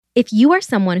If you are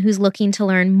someone who's looking to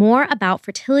learn more about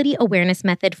fertility awareness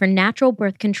method for natural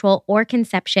birth control or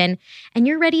conception, and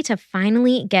you're ready to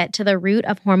finally get to the root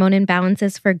of hormone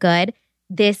imbalances for good,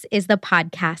 this is the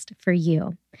podcast for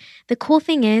you. The cool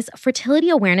thing is, Fertility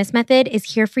Awareness Method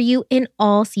is here for you in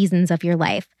all seasons of your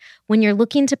life. When you're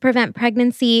looking to prevent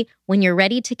pregnancy, when you're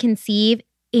ready to conceive,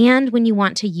 and when you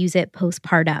want to use it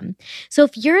postpartum. So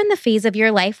if you're in the phase of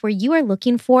your life where you are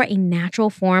looking for a natural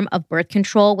form of birth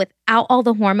control without all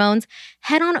the hormones,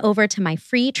 head on over to my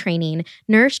free training,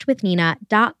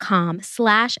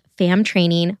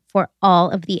 nourishedwithnina.com/famtraining for all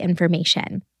of the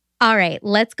information. All right,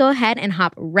 let's go ahead and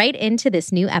hop right into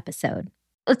this new episode.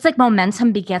 It's like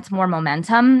momentum begets more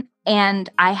momentum. And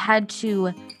I had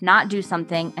to not do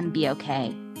something and be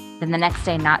okay. Then the next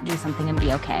day, not do something and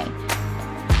be okay.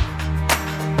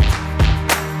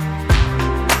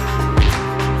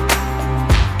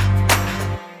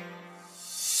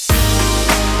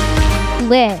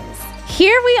 Liz,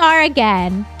 here we are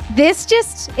again. This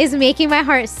just is making my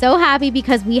heart so happy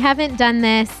because we haven't done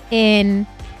this in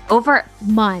over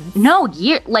months. No,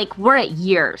 we're at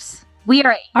years. We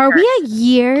are at years. Are we at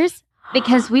years?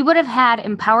 Because we would have had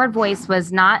Empowered Voice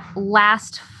was not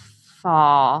last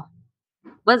fall.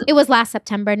 It was last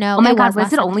September. No. Oh my God,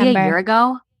 was it only a year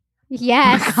ago?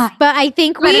 Yes, but I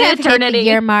think we have hit the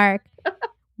year mark.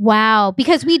 Wow,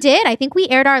 because we did. I think we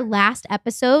aired our last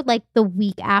episode like the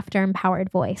week after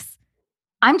Empowered Voice.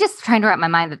 I'm just trying to wrap my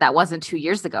mind that wasn't 2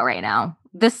 years ago right now.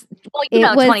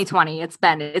 2020. It's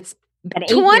been 8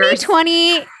 2020,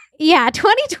 years. Yeah,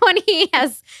 2020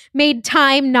 has made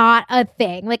time not a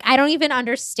thing. Like, I don't even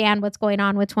understand what's going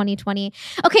on with 2020.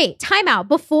 Okay, time out.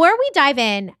 Before we dive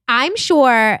in, I'm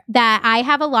sure that I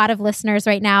have a lot of listeners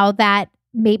right now that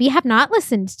maybe have not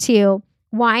listened to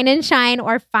Wine and Shine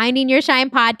or Finding Your Shine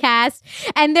podcast.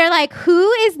 And they're like,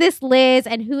 who is this Liz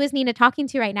and who is Nina talking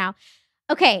to right now?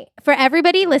 Okay, for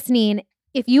everybody listening,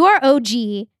 if you are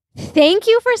OG, thank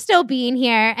you for still being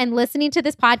here and listening to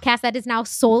this podcast that is now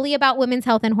solely about women's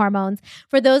health and hormones.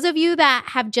 For those of you that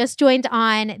have just joined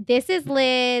on, this is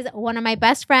Liz, one of my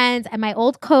best friends and my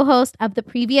old co-host of the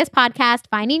previous podcast,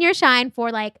 Finding Your Shine,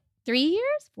 for like 3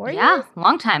 years, 4 years? Yeah,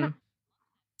 long time.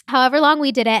 However long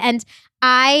we did it. And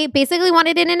I basically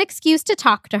wanted an excuse to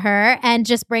talk to her and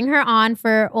just bring her on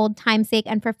for old time's sake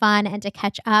and for fun and to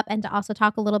catch up and to also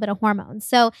talk a little bit of hormones.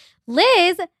 So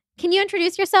Liz, can you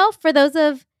introduce yourself for those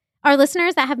of our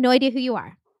listeners that have no idea who you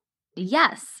are?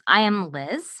 Yes, I am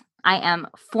Liz. I am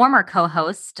former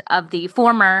co-host of the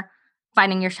former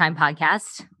Finding Your Shine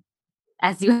podcast,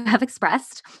 as you have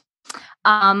expressed.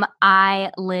 I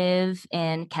live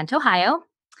in Kent, Ohio.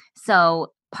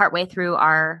 So partway through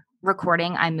our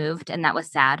recording, I moved, and that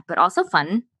was sad, but also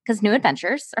fun because new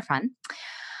adventures are fun.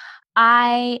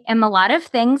 I am a lot of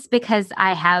things because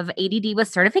I have ADD with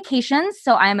certifications.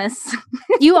 So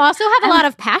You also have a lot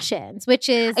of passions, which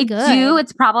is I good. do.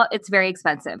 It's very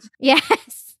expensive.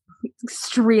 Yes. It's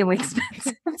extremely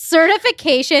expensive.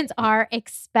 Certifications are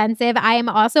expensive. I am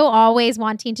also always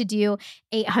wanting to do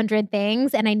 800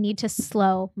 things and I need to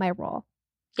slow my roll.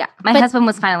 Yeah. My husband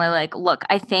was finally like, look,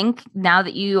 I think now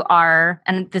that you are,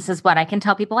 and this is what I can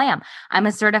tell people I'm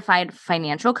a certified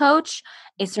financial coach,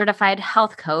 a certified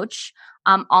health coach,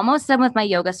 almost done with my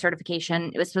yoga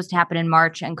certification. It was supposed to happen in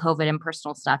March and COVID and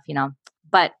personal stuff,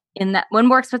 but one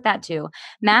works with that too.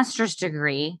 Master's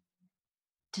degree.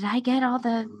 Did I get all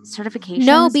the certifications?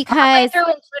 No, because through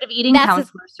intuitive eating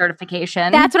counselor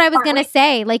certification. That's what I was going to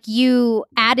say. Like you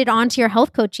added on to your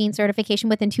health coaching certification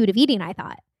with intuitive eating, I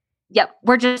thought. Yep.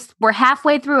 We're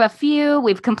halfway through a few.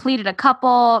 We've completed a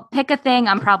couple. Pick a thing.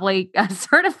 I'm probably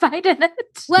certified in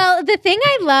it. Well, the thing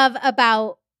I love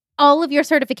about all of your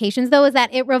certifications, though, is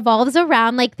that it revolves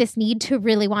around like this need to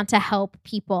really want to help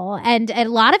people. And a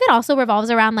lot of it also revolves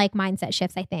around like mindset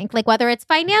shifts, I think. Like whether it's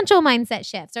financial mindset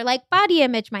shifts or like body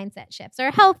image mindset shifts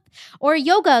or health or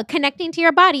yoga, connecting to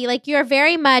your body. Like you're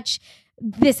very much,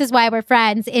 this is why we're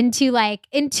friends, into like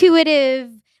intuitive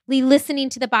listening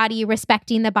to the body,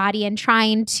 respecting the body, and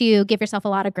trying to give yourself a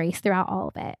lot of grace throughout all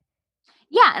of it.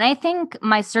 Yeah. And I think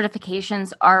my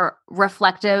certifications are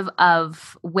reflective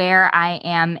of where I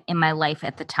am in my life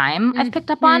at the time I've picked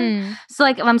up on. So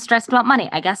like if I'm stressed about money,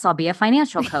 I guess I'll be a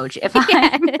financial coach. If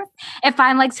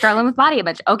I'm like struggling with body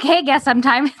image, okay, I guess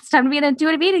it's time to be an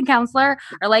intuitive eating counselor.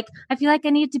 Or like, I feel like I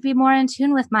need to be more in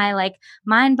tune with my like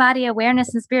mind, body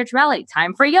awareness and spirituality.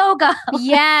 Time for yoga.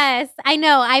 Yes, I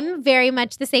know. I'm very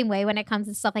much the same way when it comes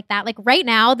to stuff like that. Like right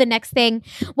now, the next thing,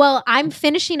 I'm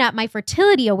finishing up my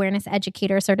fertility awareness education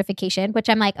educator certification, which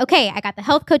I'm like, okay, I got the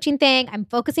health coaching thing. I'm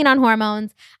focusing on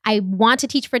hormones. I want to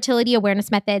teach fertility awareness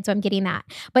methods, so I'm getting that.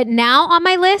 But now on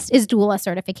my list is doula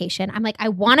certification. I'm like, I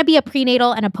want to be a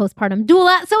prenatal and a postpartum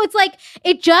doula. So it's like,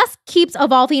 it just keeps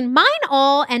evolving. Mine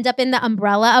all end up in the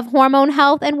umbrella of hormone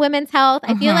health and women's health.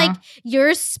 I feel like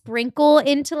yours sprinkle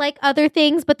into like other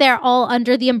things, but they're all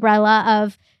under the umbrella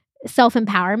of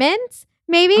self-empowerment,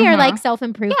 maybe, or like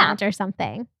self-improvement or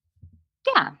something.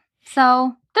 Yeah.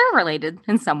 So they're related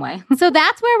in some way. So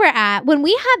that's where we're at. When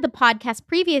we had the podcast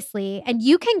previously, and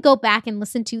you can go back and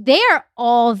listen to, they are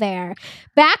all there.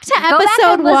 Back to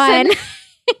episode 1.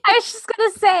 I was just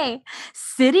going to say,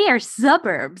 city or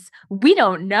suburbs? We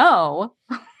don't know.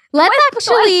 Let's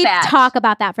actually talk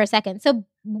about that for a second. So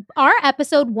our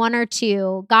episode 1 or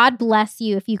 2, God bless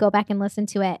you if you go back and listen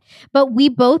to it, but we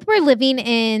both were living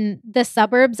in the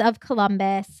suburbs of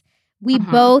Columbus. We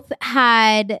both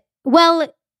had,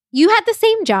 well, you had the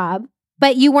same job,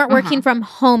 but you weren't working from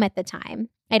home at the time,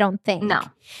 I don't think. No.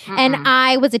 And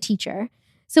I was a teacher.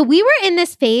 So we were in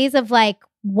this phase of like,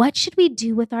 what should we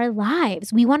do with our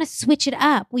lives? We want to switch it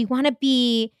up. We want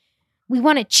to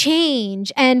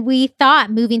change. And we thought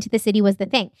moving to the city was the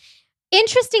thing.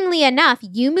 Interestingly enough,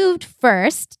 you moved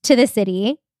first to the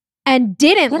city and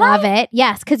didn't love it.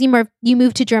 Yes, because you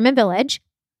moved to German Village.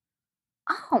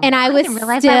 Oh, and I didn't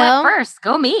realize I went first.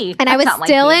 Go me. And I was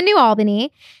still in New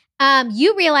Albany.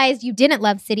 You realized you didn't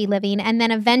love city living, and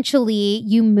then eventually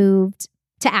you moved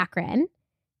to Akron.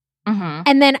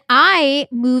 And then I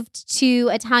moved to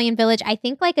Italian Village, I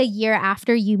think like a year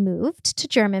after you moved to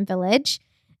German Village.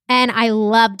 And I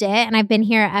loved it. And I've been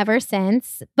here ever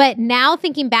since. But now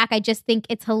thinking back, I just think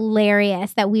it's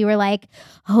hilarious that we were like,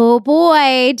 oh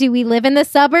boy, do we live in the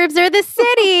suburbs or the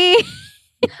city?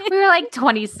 We were like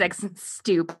 26 and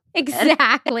stupid.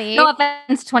 Exactly. No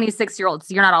offense, 26-year-olds.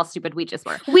 You're not all stupid. We just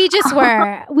were. We just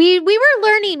were. We were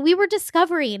learning. We were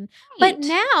discovering. Right. But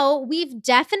now we've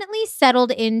definitely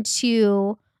settled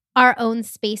into our own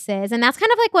spaces. And that's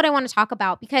kind of like what I want to talk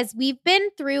about, because we've been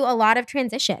through a lot of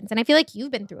transitions. And I feel like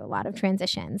you've been through a lot of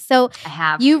transitions. So I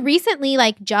have. You recently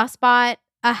like just bought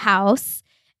a house,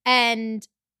 and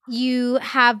you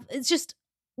have, it's just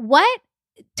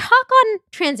talk on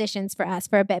transitions for us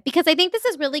for a bit, because I think this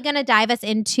is really going to dive us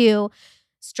into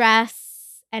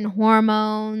stress and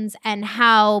hormones and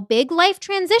how big life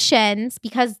transitions,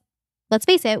 because let's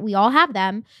face it, we all have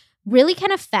them, really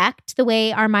can affect the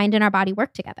way our mind and our body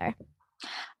work together.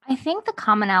 I think the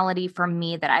commonality for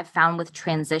me that I've found with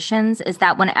transitions is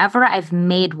that whenever I've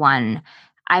made one,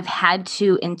 I've had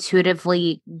to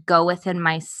intuitively go within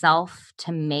myself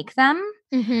to make them.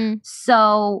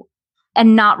 So,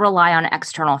 and not rely on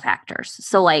external factors.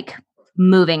 So like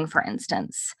moving, for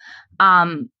instance,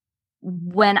 now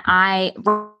I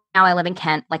live in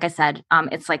Kent, like I said,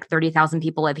 it's like 30,000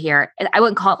 people live here. I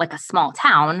wouldn't call it like a small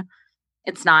town.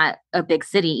 It's not a big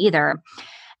city either.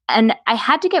 And I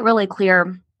had to get really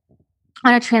clear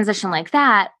on a transition like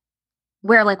that,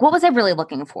 where like, what was I really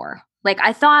looking for? Like,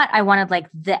 I thought I wanted like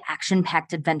the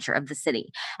action-packed adventure of the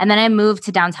city. And then I moved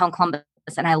to downtown Columbus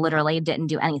and I literally didn't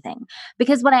do anything,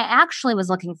 because what I actually was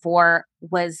looking for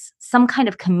was some kind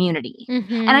of community.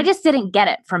 And I just didn't get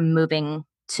it from moving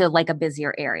to like a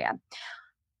busier area.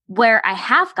 Where I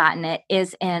have gotten it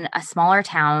is in a smaller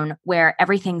town where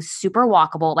everything's super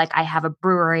walkable. Like I have a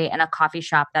brewery and a coffee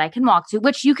shop that I can walk to,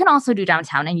 which you can also do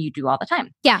downtown and you do all the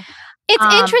time. Yeah.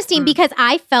 It's interesting because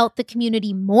I felt the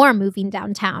community more moving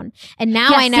downtown, and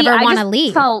now I never want to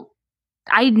leave.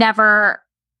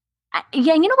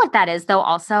 Yeah, you know what that is though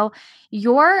also?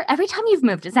 Every time you've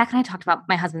moved,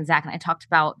 my husband Zach and I talked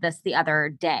about this the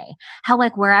other day, how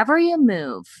like wherever you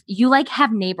move, you like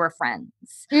have neighbor friends.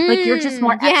 Like you're just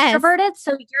more extroverted.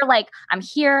 So you're like, I'm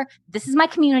here. This is my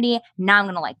community. Now I'm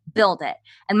going to like build it.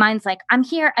 And mine's like, I'm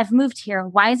here. I've moved here.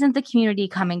 Why isn't the community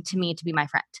coming to me to be my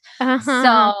friend?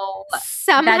 So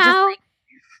somehow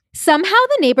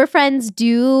the neighbor friends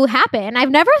do happen.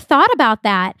 I've never thought about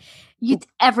that.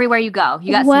 Everywhere you go,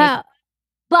 you got some.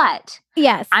 But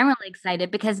yes, I'm really excited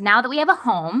because now that we have a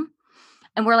home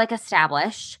and we're like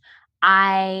established,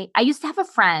 I used to have a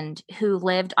friend who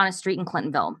lived on a street in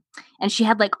Clintonville, and she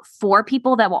had like 4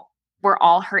 people that were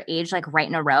all her age, like right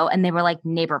in a row, and they were like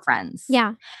neighbor friends. Yeah.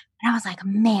 And I was like,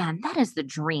 man, that is the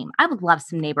dream. I would love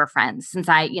some neighbor friends, since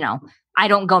I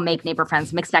don't go make neighbor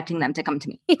friends. I'm expecting them to come to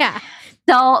me. Yeah.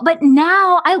 So, but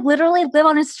now I literally live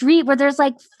on a street where there's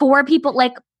like 4 people,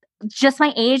 like just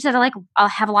my age, that are like, I'll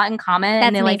have a lot in common. That's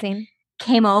and they amazing. Like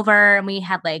came over and we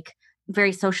had like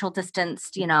very social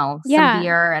distanced, some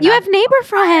beer. And you have neighbor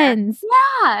friends.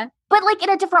 Yeah. But like in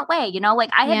a different way,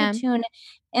 like I had to tune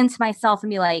into myself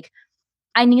and be like,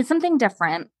 I need something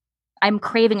different. I'm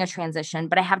craving a transition,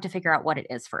 but I have to figure out what it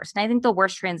is first. And I think the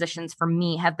worst transitions for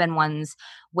me have been ones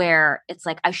where it's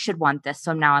like, I should want this,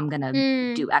 so now I'm going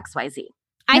to do X, Y, Z.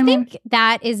 I think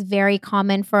that is very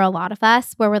common for a lot of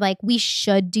us where we're like, we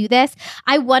should do this.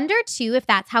 I wonder too if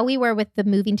that's how we were with the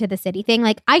moving to the city thing.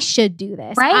 Like, I should do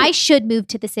this. Right? I should move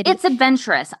to the city. It's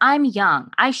adventurous. I'm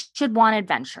young. I should want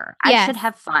adventure. I should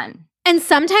have fun. And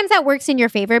sometimes that works in your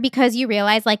favor because you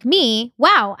realize, like me,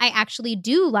 wow, I actually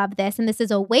do love this and this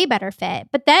is a way better fit.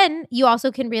 But then you also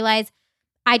can realize,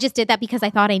 I just did that because I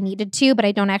thought I needed to, but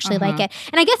I don't actually like it.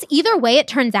 And I guess either way it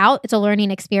turns out, it's a learning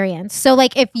experience. So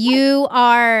like if you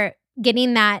are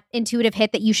getting that intuitive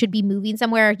hit that you should be moving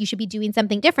somewhere, you should be doing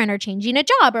something different or changing a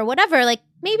job or whatever, like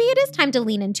maybe it is time to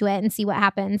lean into it and see what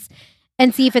happens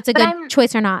and see if it's a good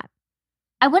choice or not.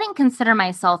 I wouldn't consider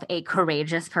myself a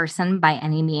courageous person by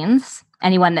any means.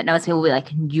 Anyone that knows me will be like,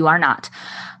 you are not.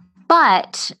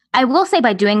 But I will say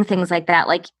by doing things like that,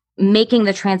 like making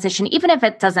the transition, even if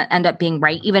it doesn't end up being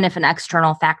right, even if an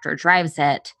external factor drives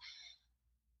it,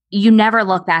 you never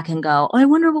look back and go, oh, I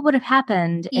wonder what would have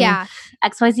happened if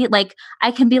XYZ. Like,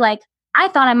 I can be like, I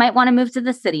thought I might want to move to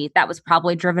the city. That was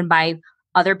probably driven by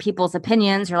other people's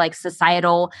opinions or like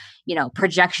societal,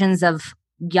 projections of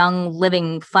young,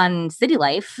 living, fun city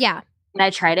life. Yeah. And I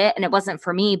tried it and it wasn't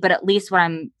for me. But at least when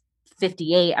I'm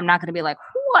 58, I'm not going to be like,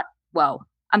 what? Whoa.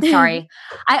 I'm sorry.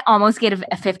 I almost gave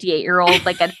a 58-year-old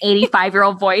like an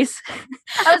 85-year-old voice.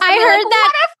 I heard like,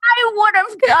 that. What if I would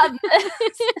have done this?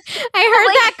 I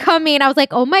heard that coming. I was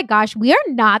like, oh my gosh, we are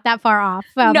not that far off.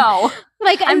 No.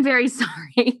 Like, I'm very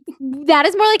sorry. That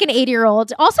is more like an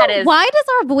 80-year-old. Also, why does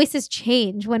our voices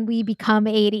change when we become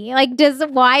 80? Like,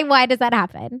 why does that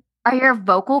happen? Are your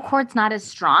vocal cords not as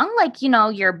strong? Like,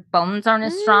 your bones aren't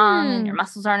as strong and your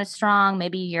muscles aren't as strong.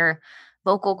 Maybe your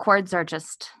vocal cords are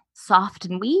just soft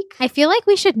and weak. I feel like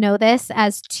we should know this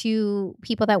as two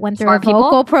people that went through a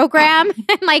vocal program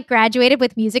and like graduated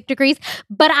with music degrees,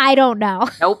 but I don't know.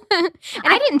 Nope. And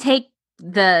I didn't take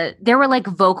there were like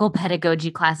vocal pedagogy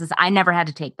classes. I never had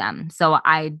to take them. So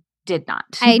I did not.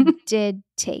 I did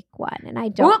take one and I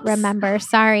don't remember.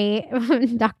 Sorry,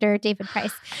 Dr. David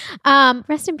Price.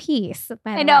 Rest in peace,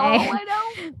 by the way. I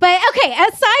know. But okay,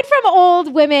 aside from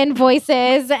old women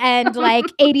voices and like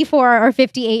 84 or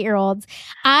 58-year-olds,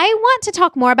 I want to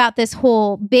talk more about this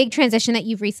whole big transition that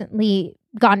you've recently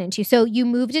gone into. So you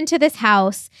moved into this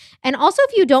house. And also,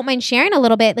 if you don't mind sharing a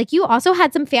little bit, like you also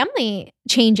had some family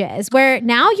changes where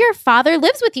now your father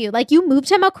lives with you. Like you moved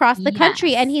him across the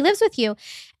country and he lives with you.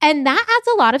 And that adds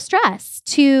a lot of stress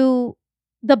to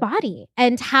the body.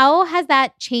 And how has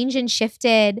that changed and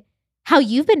shifted how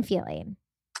you've been feeling?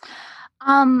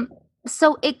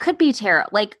 So it could be terrible.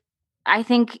 Like, I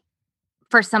think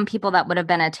for some people that would have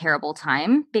been a terrible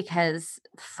time because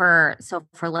for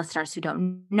listeners who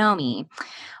don't know me,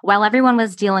 while everyone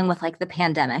was dealing with like the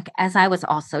pandemic, as I was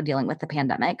also dealing with the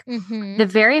pandemic, the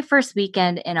very first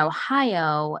weekend in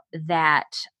Ohio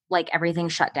that like everything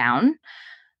shut down,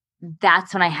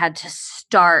 that's when I had to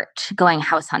start going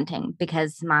house hunting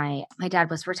because my dad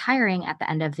was retiring at the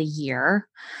end of the year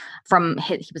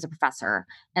he was a professor.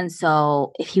 And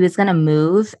so if he was going to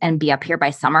move and be up here by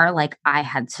summer, like I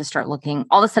had to start looking.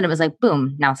 All of a sudden it was like,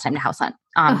 boom, now it's time to house hunt.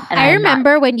 And I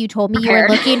remember when you told me you were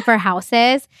looking for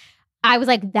houses, I was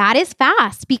like, that is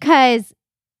fast because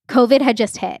COVID had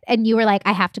just hit and you were like,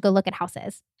 I have to go look at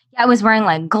houses. I was wearing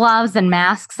like gloves and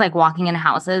masks, like walking in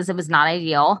houses. It was not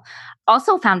ideal.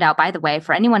 Also found out, by the way,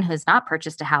 for anyone who has not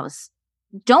purchased a house,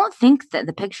 don't think that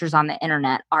the pictures on the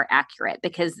internet are accurate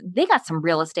because they got some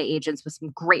real estate agents with some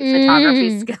great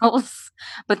photography skills.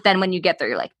 But then when you get there,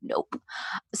 you're like, nope.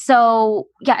 So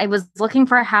yeah, I was looking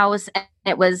for a house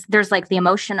and there's like the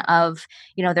emotion of,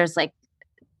 there's like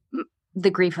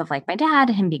the grief of like my dad,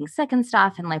 him being sick and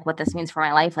stuff, and like what this means for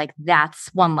my life. Like that's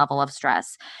one level of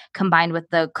stress combined with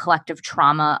the collective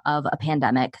trauma of a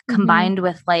pandemic, combined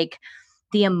with like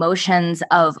the emotions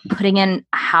of putting in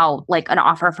like an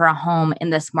offer for a home in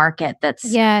this market that's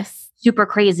super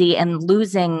crazy and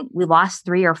we lost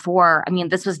 3 or 4. I mean,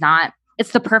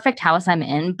 it's the perfect house I'm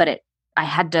in, but I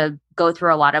had to go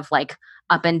through a lot of like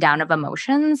up and down of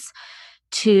emotions.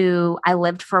 I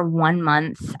lived for 1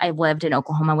 month. I lived in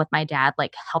Oklahoma with my dad,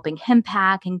 like helping him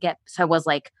pack so I was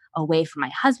like away from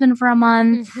my husband for a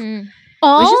month.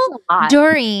 All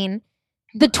during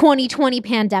the 2020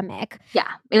 pandemic. Yeah,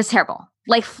 it was terrible.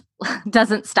 Life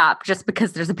doesn't stop just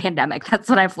because there's a pandemic. That's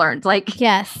what I've learned. Like,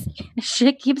 yes,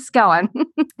 shit keeps going.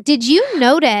 Did you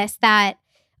notice that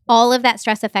all of that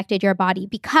stress affected your body?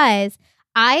 Because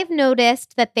I've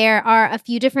noticed that there are a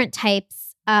few different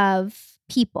types of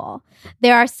people.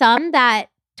 There are some that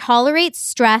tolerate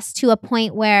stress to a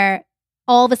point where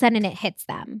all of a sudden it hits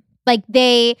them. Like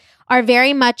they are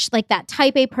very much like that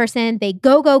type A person. They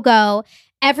go, go, go.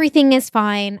 Everything is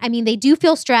fine. I mean, they do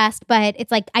feel stressed, but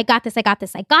it's like, I got this, I got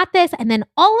this, I got this. And then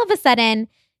all of a sudden,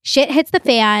 shit hits the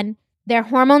fan. Their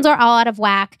hormones are all out of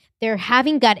whack. They're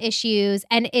having gut issues.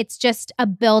 And it's just a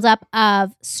buildup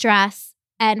of stress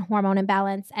and hormone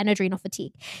imbalance and adrenal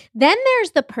fatigue. Then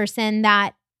there's the person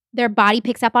that their body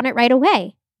picks up on it right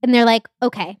away. And they're like,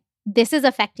 okay, this is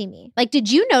affecting me. Like,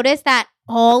 did you notice that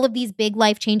all of these big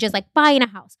life changes, like buying a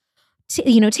house,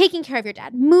 taking care of your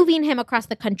dad, moving him across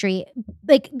the country,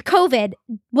 like COVID,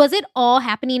 was it all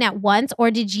happening at once?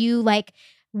 Or did you like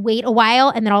wait a while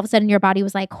and then all of a sudden your body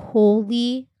was like,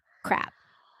 holy crap?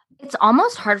 It's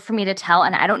almost hard for me to tell.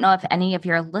 And I don't know if any of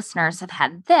your listeners have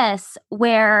had this,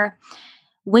 where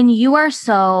when you are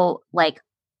so like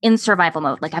in survival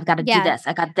mode, like I've got to do this,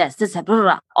 I got this, blah, blah,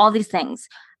 blah, all these things.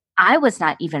 I was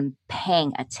not even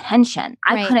paying attention.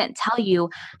 I couldn't tell you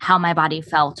how my body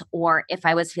felt or if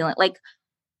I was feeling like,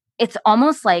 it's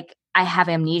almost like I have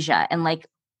amnesia and like,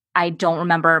 I don't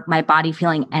remember my body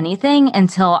feeling anything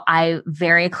until I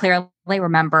very clearly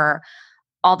remember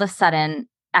all of a sudden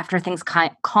after things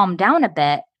calmed down a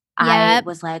bit, I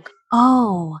was like,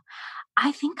 oh,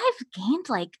 I think I've gained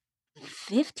like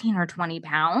 15 or 20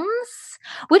 pounds,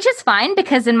 which is fine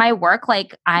because in my work,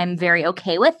 like I'm very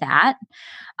okay with that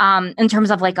in terms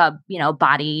of like a,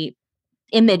 body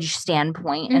image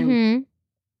standpoint. And,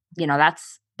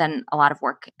 that's been a lot of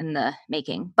work in the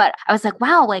making. But I was like,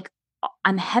 wow, like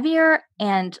I'm heavier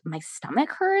and my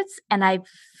stomach hurts and I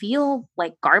feel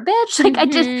like garbage. Like I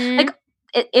just like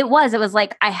it was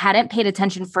like I hadn't paid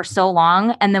attention for so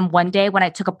long. And then one day when I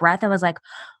took a breath, I was like,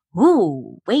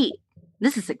 ooh, wait,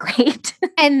 this isn't great.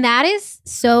 And that is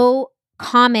so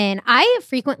common. I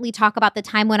frequently talk about the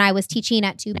time when I was teaching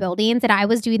at two buildings and I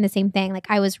was doing the same thing. Like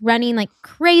I was running like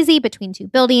crazy between two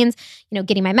buildings,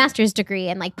 getting my master's degree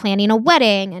and like planning a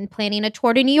wedding and planning a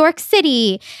tour to New York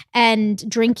City and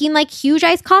drinking like huge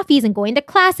iced coffees and going to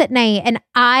class at night. And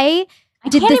I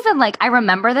can't even like, I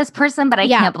remember this person, but I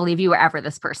can't believe you were ever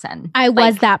this person. I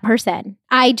was that person.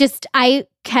 I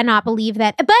cannot believe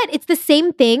that. But it's the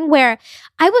same thing where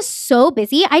I was so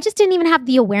busy. I just didn't even have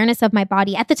the awareness of my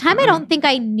body. At the time, I don't think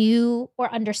I knew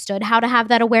or understood how to have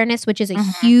that awareness, which is a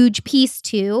huge piece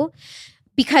too,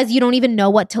 because you don't even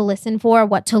know what to listen for,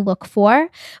 what to look for.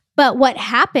 But what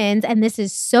happens, and this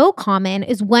is so common,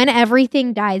 is when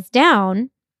everything dies down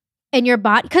and your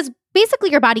body, because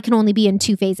basically your body can only be in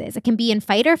two phases. It can be in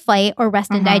fight or flight or rest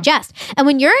and digest. And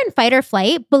when you're in fight or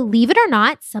flight, believe it or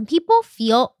not, some people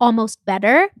feel almost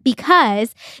better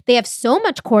because they have so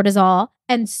much cortisol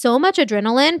and so much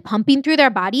adrenaline pumping through their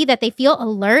body that they feel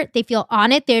alert. They feel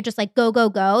on it. They're just like, go, go,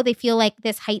 go. They feel like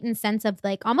this heightened sense of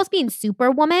like almost being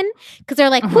superwoman because they're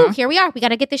like, whoo, here we are. We got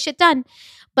to get this shit done.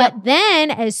 But then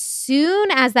as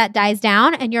soon as that dies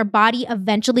down and your body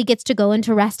eventually gets to go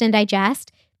into rest and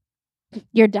digest,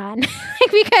 you're done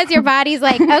because your body's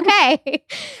like, okay,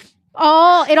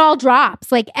 it all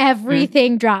drops. Like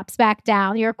everything drops back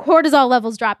down. Your cortisol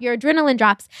levels drop, your adrenaline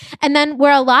drops. And then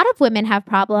where a lot of women have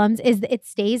problems is it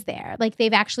stays there. Like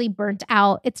they've actually burnt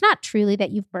out. It's not truly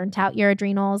that you've burnt out your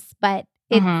adrenals, but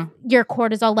your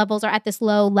cortisol levels are at this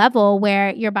low level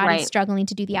where your body's struggling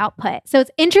to do the output. So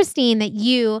it's interesting that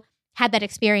you had that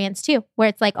experience too, where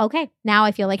it's like, okay, now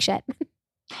I feel like shit.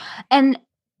 And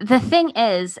the thing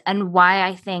is, and why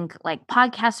I think like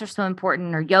podcasts are so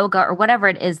important or yoga or whatever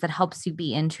it is that helps you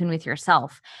be in tune with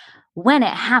yourself. When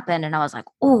it happened and I was like,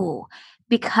 oh,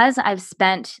 because I've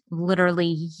spent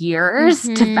literally years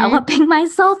developing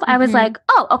myself, I was like,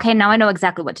 oh, okay, now I know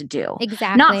exactly what to do.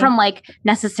 Exactly. Not from like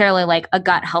necessarily like a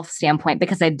gut health standpoint,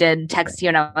 because I did text you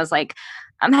and I was like,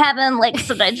 I'm having like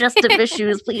some digestive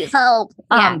issues, please help.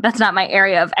 That's not my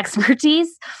area of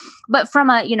expertise. But from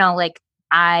a, like,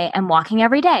 I am walking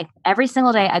every day. Every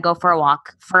single day I go for a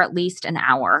walk for at least an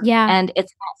hour. Yeah. And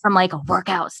it's not from like a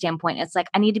workout standpoint. It's like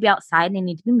I need to be outside and I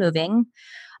need to be moving.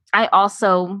 I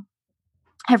also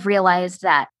have realized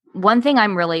that one thing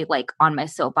I'm really like on my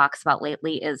soapbox about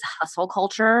lately is hustle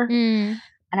culture. And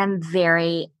I'm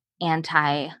very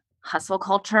anti-hustle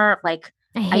culture. Like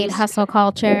I hate hustle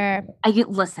culture. I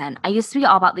used to be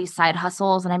all about these side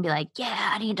hustles and I'd be like, yeah,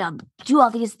 I need to do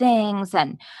all these things.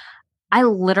 And I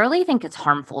literally think it's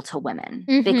harmful to women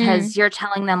because you're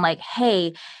telling them like,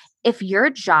 hey, if your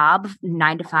job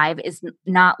 9 to 5 is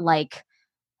not like,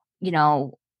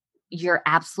 your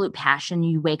absolute passion,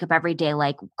 you wake up every day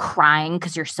like crying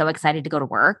because you're so excited to go to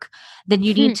work, then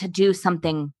you need to do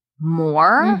something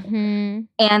more. And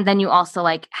then you also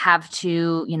like have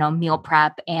to, meal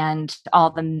prep and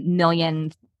all the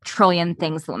million trillion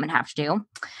things that women have to do.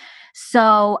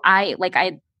 So I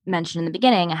mentioned in the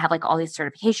beginning, I have like all these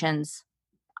certifications.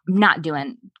 I'm not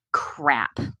doing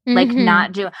crap. Like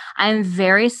not do. I'm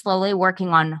very slowly working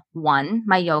on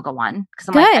my yoga one, because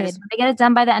I'm like, I just want to get it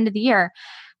done by the end of the year.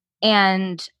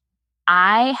 And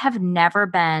I have never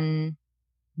been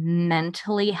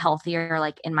mentally healthier,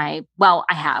 like I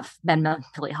have been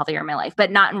mentally healthier in my life,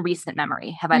 but not in recent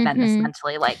memory have I been this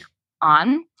mentally like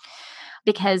on,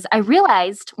 because I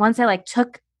realized once I like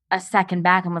took a second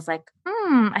back and was like,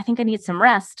 I think I need some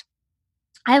rest.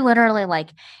 I literally like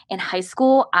in high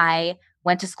school, I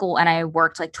went to school and I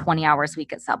worked like 20 hours a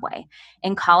week at Subway.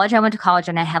 In college, I went to college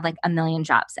and I had like a million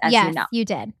jobs, as you know. You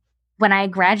did. When I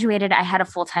graduated, I had a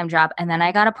full-time job and then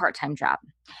I got a part-time job.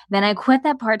 Then I quit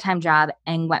that part-time job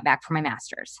and went back for my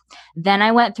master's. Then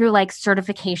I went through like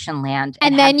certification land.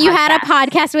 And then you had a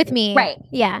podcast with me. Right.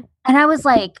 Yeah. And I was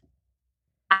like,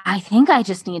 I think I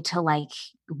just need to like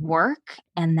work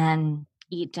and then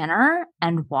eat dinner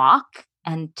and walk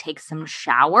and take some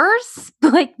showers.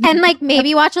 And like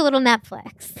maybe watch a little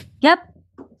Netflix. Yep.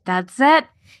 That's it.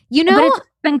 You know, but it's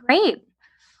been great.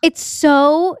 It's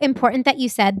so important that you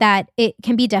said that it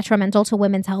can be detrimental to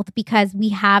women's health, because we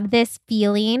have this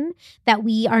feeling that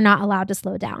we are not allowed to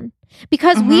slow down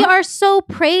because we are so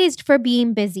praised for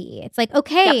being busy. It's like,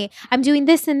 okay, I'm doing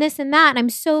this and this and that, and I'm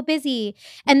so busy.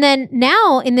 And then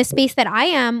now in the space that I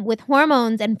am with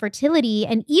hormones and fertility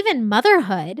and even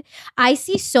motherhood, I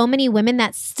see so many women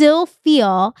that still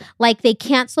feel like they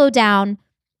can't slow down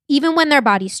even when their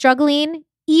body's struggling,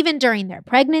 even during their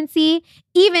pregnancy,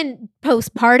 even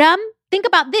postpartum. Think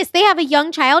about this. They have a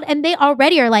young child and they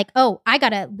already are like, oh, I got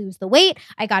to lose the weight.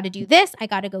 I got to do this. I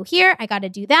got to go here. I got to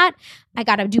do that. I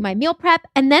got to do my meal prep.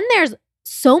 And then there's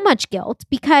so much guilt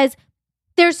because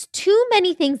there's too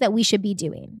many things that we should be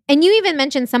doing. And you even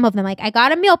mentioned some of them, like, I got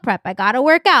to meal prep. I got to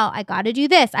work out. I got to do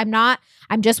this.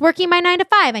 I'm just working my 9 to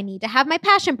 5. I need to have my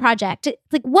passion project.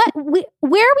 Like where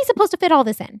are we supposed to fit all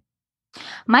this in?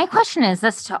 My question is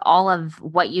this to all of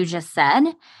what you just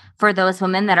said, for those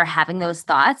women that are having those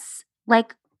thoughts,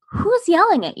 like, who's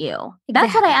yelling at you? Exactly.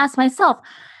 That's what I asked myself.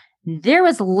 There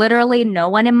was literally no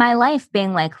one in my life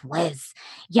being like, Liz,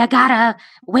 you gotta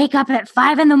wake up at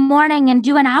 5 a.m. and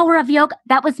do an hour of yoga.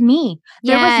 That was me.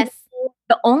 Yes.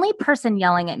 The only person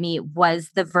yelling at me was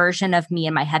the version of me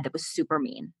in my head that was super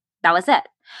mean. That was it.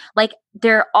 Like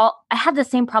I had the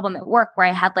same problem at work where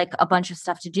I had like a bunch of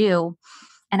stuff to do.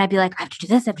 And I'd be like, I have to do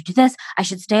this. I have to do this. I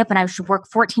should stay up and I should work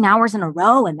 14 hours in a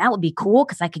row. And that would be cool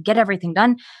because I could get everything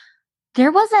done.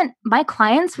 My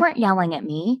clients weren't yelling at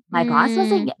me. My boss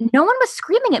wasn't. No one was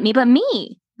screaming at me but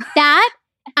me.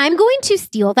 I'm going to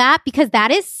steal that, because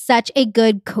that is such a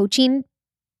good coaching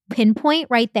pinpoint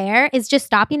right there, is just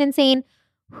stopping and saying,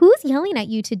 who's yelling at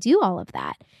you to do all of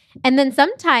that? And then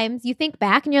sometimes you think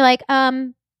back and you're like,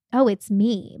 oh, it's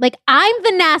me. Like, I'm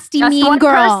the nasty, just mean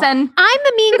girl. Person. I'm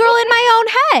the mean girl in my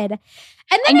own head.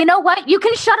 And you know what? You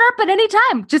can shut up at any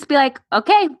time. Just be like,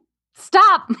 okay,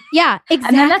 stop. Yeah,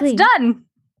 exactly. And then that's done.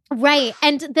 Right.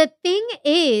 And the thing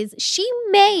is, she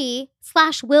may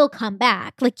 / will come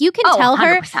back. Like, you can tell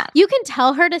 100%. her, you can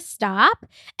tell her to stop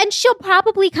and she'll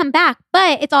probably come back.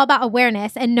 But it's all about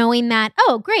awareness and knowing that,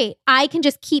 oh, great, I can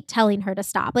just keep telling her to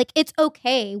stop. Like, it's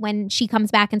okay when she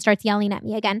comes back and starts yelling at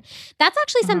me again. That's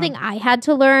actually something I had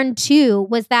to learn too,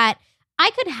 was that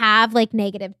I could have like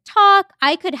negative talk.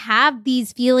 I could have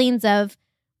these feelings of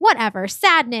whatever,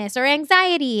 sadness or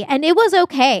anxiety. And it was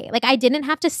okay. Like, I didn't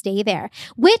have to stay there,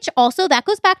 which also that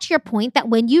goes back to your point that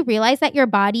when you realize that your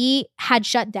body had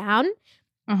shut down,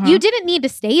 you didn't need to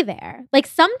stay there. Like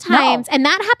sometimes, and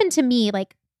that happened to me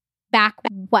like back,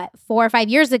 4 or 5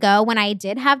 years ago when I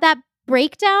did have that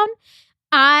breakdown.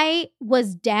 I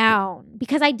was down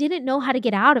because I didn't know how to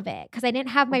get out of it, because I didn't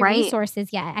have my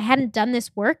resources yet. I hadn't done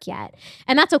this work yet.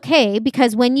 And that's okay,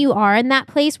 because when you are in that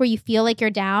place where you feel like you're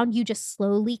down, you just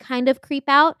slowly kind of creep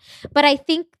out. But I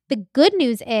think the good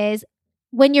news is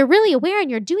when you're really aware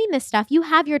and you're doing this stuff, you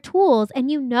have your tools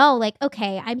and you know, like,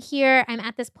 okay, I'm here, I'm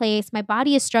at this place, my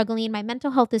body is struggling, my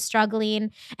mental health is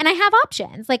struggling, and I have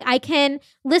options. Like, I can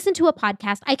listen to a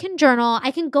podcast, I can journal,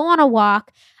 I can go on a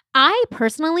walk. I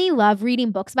personally love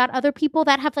reading books about other people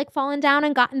that have like fallen down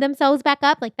and gotten themselves back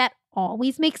up. Like, that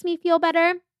always makes me feel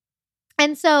better.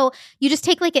 And so you just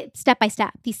take like it step by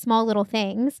step, these small little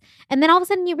things. And then all of a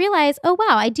sudden you realize, oh,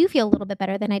 wow, I do feel a little bit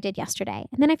better than I did yesterday.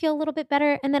 And then I feel a little bit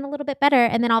better and then a little bit better.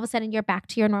 And then all of a sudden you're back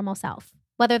to your normal self,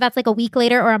 whether that's like a week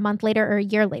later or a month later or a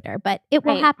year later, but it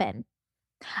will happen.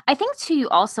 I think too, you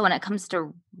also, when it comes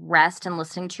to rest and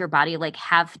listening to your body, like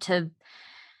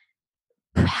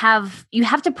you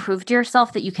have to prove to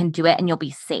yourself that you can do it and you'll be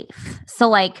safe. So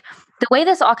like the way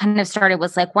this all kind of started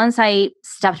was like, once I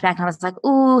stepped back and I was like,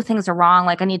 ooh, things are wrong.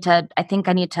 Like I think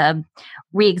I need to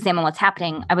re-examine what's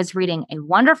happening. I was reading a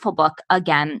wonderful book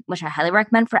again, which I highly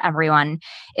recommend for everyone.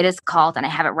 It is called, and I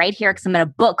have it right here because I'm in a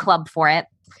book club for it.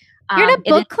 You're in a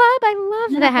book club? I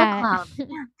love that. Yeah.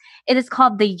 It is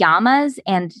called The Yamas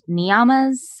and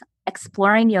Niyamas,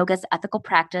 Exploring Yoga's Ethical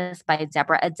Practice by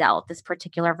Deborah Adele. This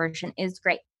particular version is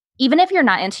great. Even if you're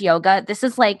not into yoga, this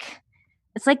is like,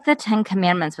 it's like the 10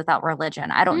 commandments without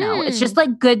religion. I don't know. It's just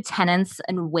like good tenets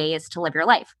and ways to live your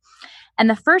life. And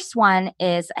the first one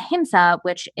is ahimsa,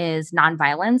 which is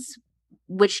nonviolence,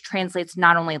 which translates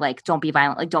not only like don't be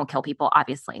violent, like don't kill people,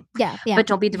 obviously. Yeah. But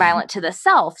don't be violent to the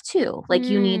self too. Like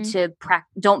you need to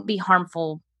don't be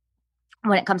harmful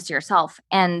when it comes to yourself.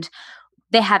 And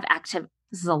they have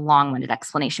this is a long-winded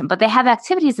explanation, but they have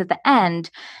activities at the end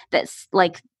that's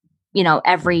like, you know,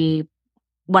 every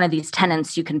one of these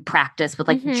tenets you can practice with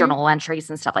like journal entries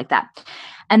and stuff like that.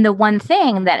 And the one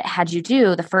thing that it had you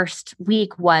do the first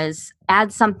week was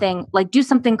add something, like do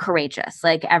something courageous,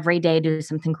 like every day do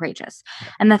something courageous.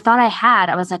 And the thought I had,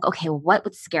 I was like, okay, well, what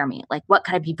would scare me? Like, what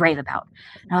could I be brave about?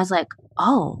 And I was like,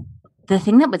 oh, the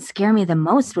thing that would scare me the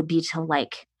most would be to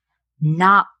like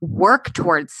not work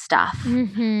towards stuff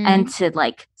and to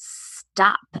like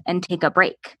stop and take a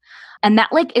break. And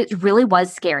that like, it really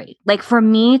was scary. Like for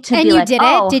me to be like, did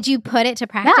it? Did you put it to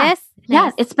practice? Yeah.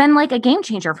 It's been like a game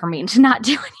changer for me to not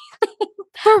do anything.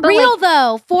 For real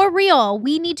though, for real.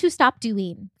 We need to stop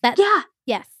doing that. Yeah.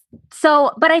 Yes.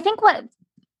 So, but I think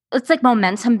it's like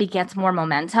momentum begets more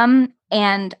momentum.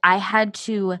 And I had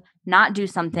to not do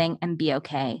something and be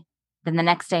okay. Then the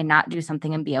next day, not do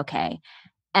something and be okay.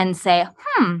 And say,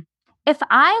 if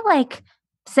I like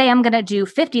say I'm going to do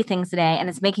 50 things a day and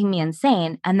it's making me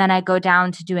insane. And then I go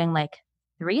down to doing like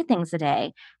 3 things a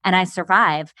day and I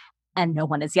survive and no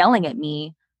one is yelling at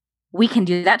me. We can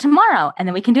do that tomorrow. And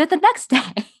then we can do it the next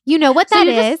day. You know what that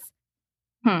is?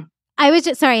 I was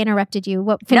just, sorry, I interrupted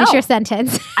you. Finish your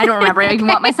sentence. I don't remember even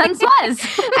what my sentence was.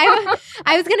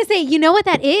 I was going to say, you know what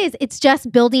that is? It's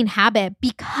just building habit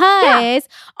because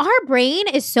our brain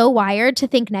is so wired to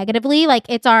think negatively. Like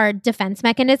it's our defense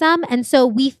mechanism. And so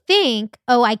we think,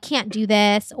 oh, I can't do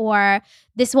this or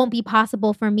this won't be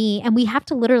possible for me. And we have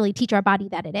to literally teach our body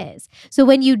that it is. So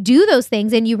when you do those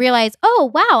things and you realize, oh,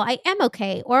 wow, I am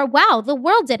okay. Or wow, the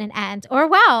world didn't end. Or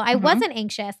wow, I wasn't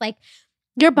anxious. Like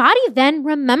your body then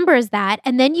remembers that,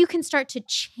 and then you can start to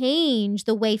change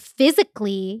the way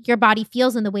physically your body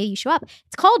feels and the way you show up.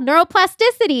 It's called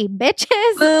neuroplasticity,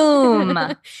 bitches.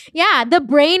 Boom. Yeah, the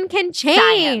brain can change.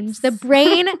 Science. The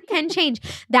brain can change.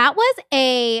 That was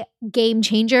a game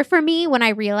changer for me when I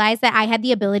realized that I had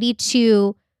the ability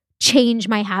to change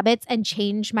my habits and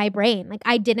change my brain. Like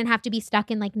I didn't have to be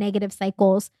stuck in like negative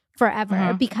cycles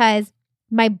forever because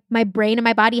my brain and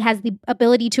my body has the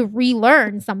ability to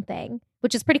relearn something,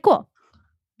 which is pretty cool.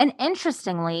 And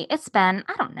interestingly, it's been,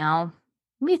 I don't know,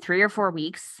 maybe 3 or 4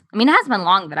 weeks. I mean, it has been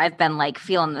long that I've been like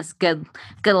feeling this good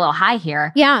little high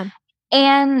here. Yeah.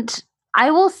 And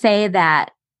I will say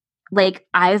that like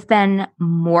I've been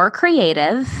more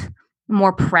creative,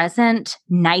 more present,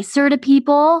 nicer to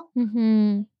people.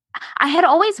 I had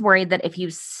always worried that if you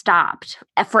stopped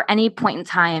for any point in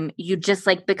time, you'd just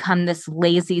like become this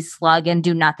lazy slug and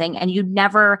do nothing and you'd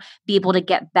never be able to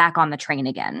get back on the train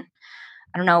again.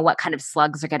 I don't know what kind of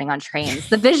slugs are getting on trains.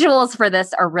 The visuals for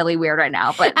this are really weird right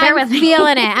now, but bear with me. I'm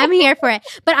feeling it. I'm here for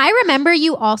it. But I remember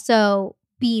you also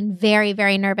being very,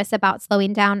 very nervous about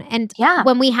slowing down. And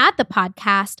when we had the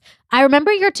podcast, I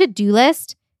remember your to-do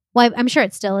list. Well, I'm sure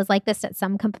it still is like this at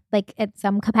some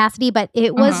capacity, but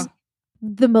it was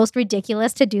the most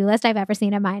ridiculous to-do list I've ever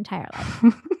seen in my entire life.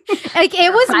 Like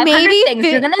it was maybe things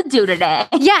you're gonna do today.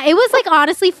 Yeah, it was like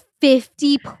honestly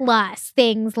 50 plus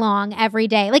things long every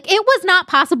day. Like it was not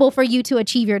possible for you to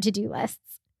achieve your to-do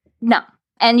lists. No.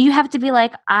 And you have to be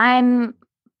like, I'm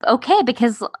okay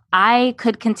because I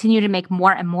could continue to make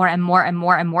more and more and more and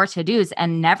more and more to-dos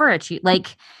and never achieve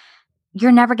like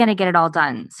you're never going to get it all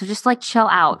done. So just like chill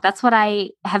out. That's what I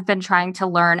have been trying to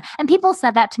learn. And people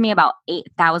said that to me about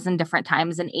 8,000 different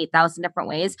times in 8,000 different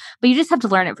ways, but you just have to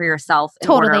learn it for yourself in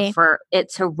order for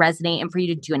it to resonate and for you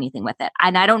to do anything with it.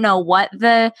 And I don't know what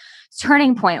the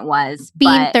turning point was.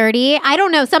 Being 30. I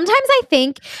don't know. Sometimes I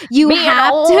think you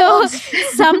have to.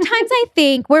 Sometimes I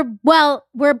think we're both,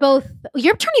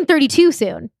 you're turning 32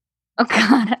 soon. Oh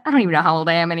God, I don't even know how old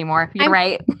I am anymore. You're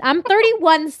right. I'm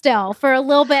 31 still for a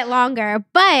little bit longer.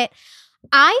 But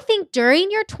I think during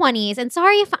your 20s, and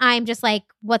sorry if I'm just like,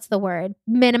 what's the word?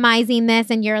 Minimizing this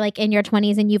and you're like in your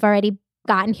 20s and you've already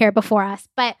gotten here before us.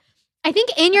 But I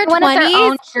think in your Everyone 20s, at their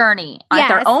own journey, at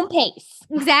their own pace.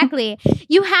 Exactly.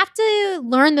 You have to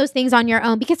learn those things on your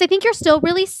own because I think you're still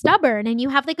really stubborn and you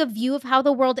have like a view of how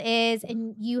the world is,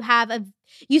 and you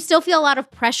still feel a lot of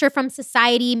pressure from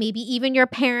society, maybe even your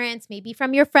parents, maybe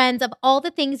from your friends, of all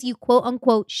the things you quote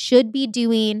unquote should be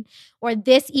doing, or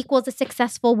this equals a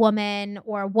successful woman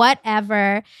or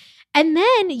whatever. And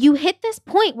then you hit this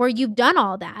point where you've done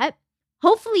all that.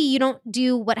 Hopefully you don't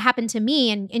do what happened to me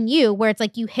and you, where it's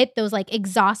like you hit those like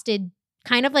exhausted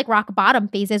kind of like rock bottom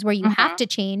phases where you have to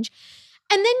change.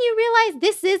 And then you realize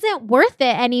this isn't worth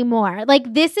it anymore.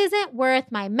 Like, this isn't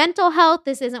worth my mental health.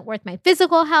 This isn't worth my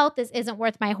physical health. This isn't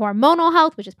worth my hormonal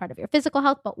health, which is part of your physical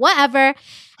health, but whatever.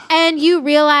 And you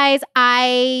realize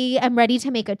I am ready to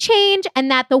make a change,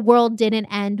 and that the world didn't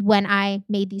end when I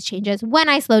made these changes, when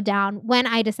I slowed down, when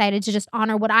I decided to just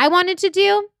honor what I wanted to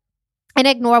do and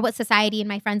ignore what society and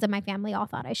my friends and my family all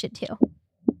thought I should too.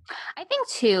 I think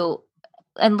too,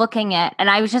 and looking at, and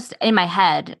I was just in my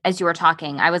head as you were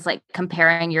talking, I was like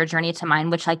comparing your journey to mine,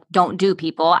 which like don't do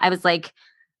people. I was like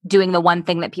doing the one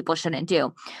thing that people shouldn't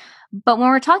do. But when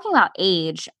we're talking about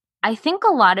age, I think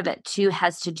a lot of it too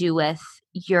has to do with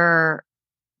your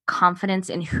confidence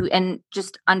in who, and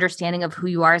just understanding of who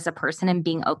you are as a person and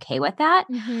being okay with that.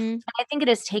 And I think it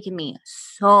has taken me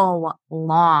so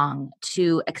long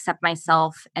to accept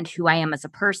myself and who I am as a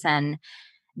person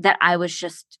that I was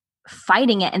just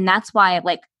fighting it. And that's why,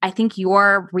 like, I think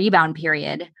your rebound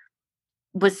period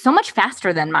was so much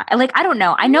faster than my, like, I don't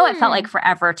know. I know it felt like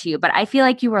forever to you, but I feel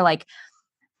like you were like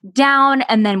down,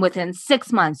 and then within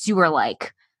 6 months you were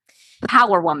like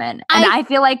power woman. And I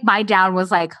feel like my down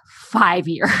was like 5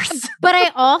 years. But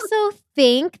I also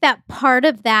think that part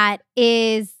of that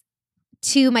is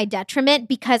to my detriment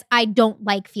because I don't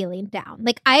like feeling down.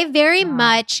 Like, I very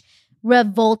much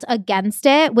revolt against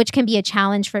it, which can be a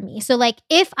challenge for me. So like,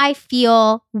 if I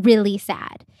feel really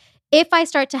sad, if I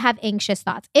start to have anxious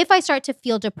thoughts, if I start to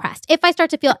feel depressed, if I start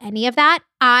to feel any of that,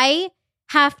 I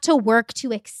have to work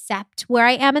to accept where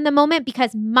I am in the moment,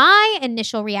 because my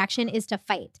initial reaction is to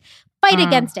fight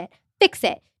against it, fix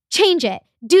it, change it,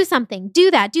 do something, do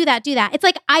that. It's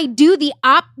like I do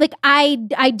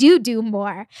I do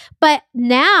more. But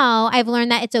now I've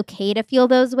learned that it's okay to feel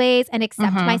those ways and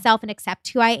accept myself and accept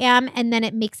who I am. And then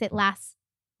it makes it last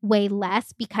way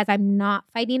less because I'm not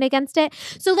fighting against it.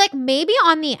 So like, maybe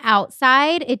on the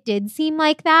outside it did seem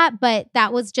like that, but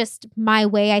that was just my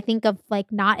way, I think, of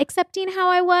like not accepting how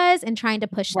I was and trying to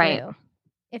push through,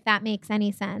 if that makes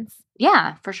any sense.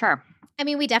 Yeah, for sure. I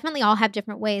mean, we definitely all have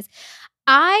different ways.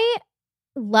 I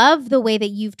love the way that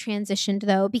you've transitioned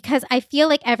though, because I feel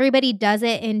like everybody does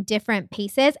it in different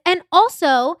paces. And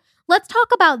also, let's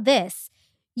talk about this.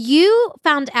 You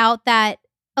found out that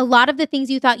a lot of the things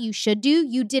you thought you should do,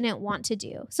 you didn't want to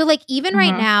do. So like, even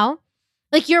right now,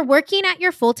 like, you're working at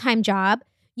your full-time job,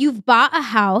 you've bought a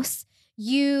house,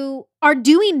 you are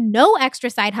doing no extra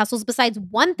side hustles besides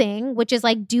one thing, which is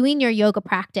like doing your yoga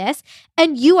practice,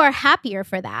 and you are happier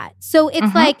for that. So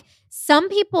it's like, some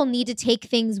people need to take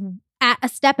things at a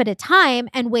step at a time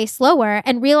and way slower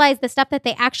and realize the stuff that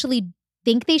they actually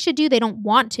think they should do, they don't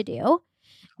want to do.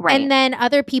 Right. And then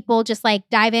other people just like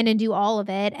dive in and do all of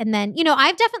it. And then, you know,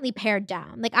 I've definitely pared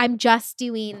down. Like, I'm just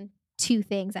doing 2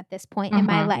 things at this point in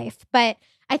my life. But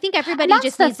I think everybody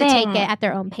just needs to take it at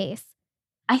their own pace.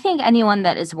 I think anyone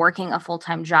that is working a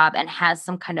full-time job and has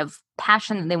some kind of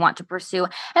passion that they want to pursue,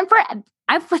 and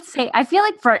I would say, I feel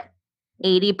like for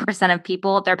 80% of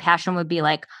people, their passion would be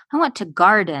like, I want to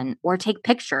garden or take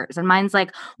pictures. And mine's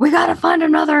like, we got to find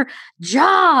another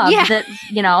job. Yeah. That,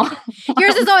 you know.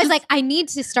 Yours is always like, I need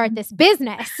to start this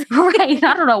business. Right.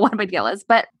 I don't know what my deal is.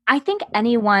 But I think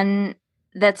anyone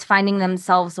that's finding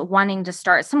themselves wanting to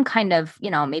start some kind of, you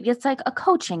know, maybe it's like a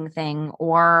coaching thing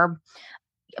or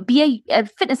be a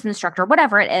fitness instructor,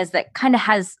 whatever it is that kind of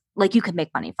has, like, you could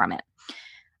make money from it,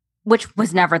 which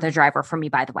was never the driver for me,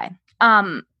 by the way.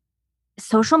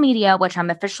 Social media, which I'm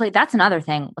officially, that's another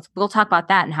thing. We'll talk about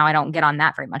that and how I don't get on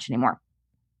that very much anymore,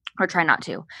 or try not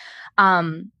to.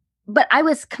 But I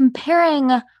was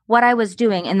comparing what I was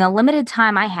doing in the limited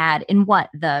time I had in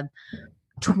the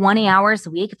 20 hours a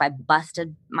week, if I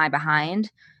busted my behind,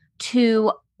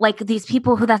 to like these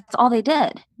people who that's all they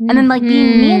did. And then like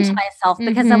being mean to myself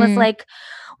because I was like,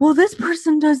 well, this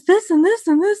person does this and this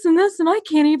and this and this, and I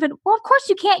can't even. Well, of course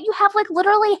you can't. You have like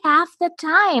literally half the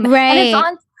time. Right. And it's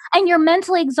on. And you're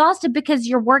mentally exhausted because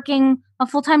you're working a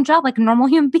full-time job like a normal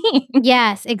human being.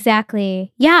 Yes,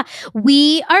 exactly. Yeah.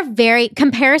 We are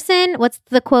comparison. What's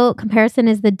the quote? Comparison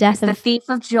is the death the thief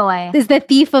of joy. Is the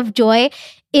thief of joy.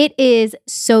 It is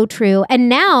so true. And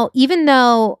now, even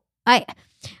though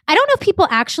I don't know if people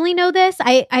actually know this.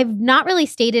 I've not really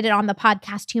stated it on the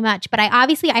podcast too much, but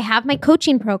I have my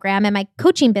coaching program and my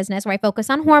coaching business where I focus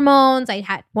on hormones. I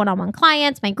had one-on-one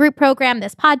clients, my group program,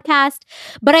 this podcast,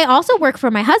 but I also work for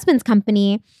my husband's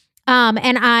company.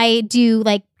 And I do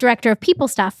like director of people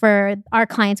stuff for our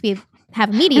clients. We have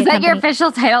a media Is that company. your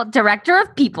official title? Director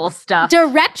of people stuff.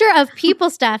 Director of people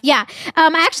stuff. Yeah.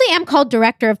 I actually am called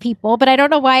director of people, but I don't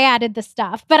know why I added the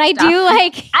stuff. But I do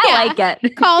like I like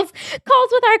it. calls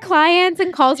with our clients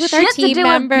and calls with our team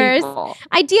members.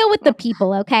 I deal with the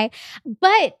people, okay?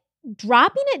 But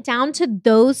dropping it down to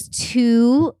those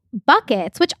two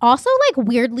buckets, which also like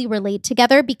weirdly relate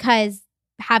together because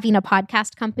having a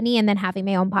podcast company and then having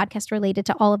my own podcast related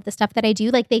to all of the stuff that I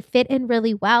do, like they fit in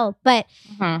really well. But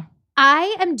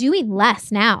I am doing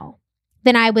less now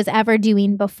than I was ever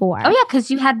doing before. Oh, yeah,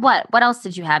 because you had what? What else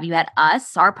did you have? You had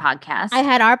us, our podcast. I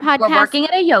had our podcast. We're working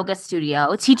at a yoga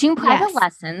studio, teaching private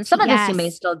lessons. Some of this you may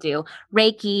still do.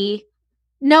 Reiki.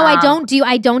 No, I don't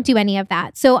do any of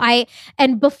that.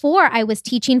 And before I was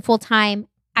teaching full time,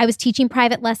 I was teaching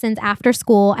private lessons after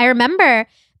school. I remember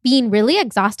being really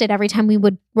exhausted every time we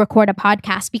would record a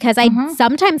podcast because I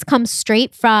sometimes come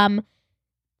straight from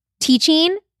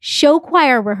teaching, show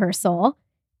choir rehearsal,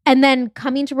 and then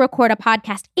coming to record a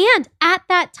podcast. And at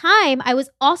that time, I was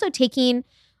also taking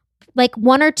like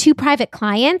 1 or 2 private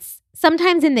clients,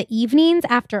 sometimes in the evenings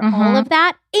after all of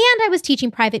that. And I was teaching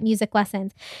private music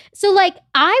lessons. So like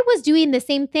I was doing the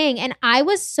same thing. And I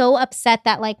was so upset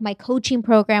that like my coaching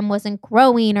program wasn't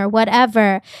growing or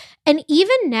whatever. And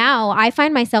even now I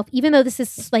find myself, even though this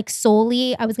is like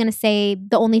solely, I was going to say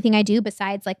the only thing I do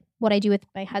besides like what I do with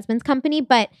my husband's company,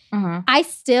 but I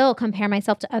still compare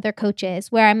myself to other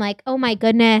coaches where I'm like, oh my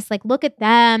goodness, like look at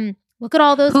them. Look at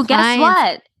all those clients. Guess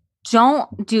what?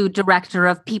 Don't do director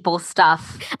of people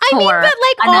stuff. I mean,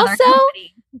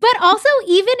 but also,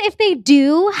 even if they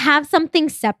do have something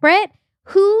separate,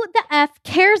 who the F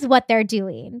cares what they're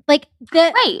doing? Like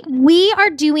we are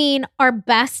doing our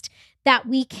best that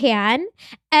we can,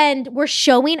 and we're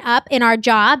showing up in our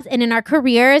jobs and in our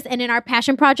careers and in our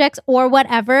passion projects or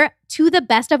whatever to the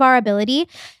best of our ability.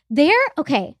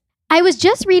 I was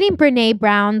just reading Brene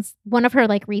Brown's, one of her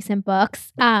like recent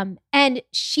books. And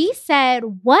she said,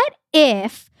 what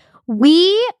if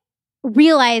we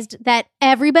realized that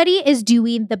everybody is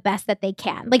doing the best that they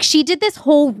can? Like she did this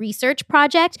whole research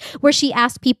project where she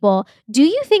asked people, do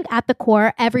you think at the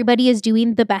core, everybody is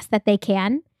doing the best that they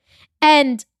can?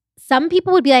 And some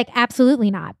people would be like, absolutely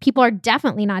not. People are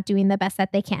definitely not doing the best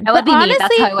that they can. That would be me.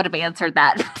 That's how I would have answered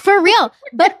that. For real.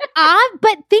 But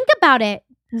think about it.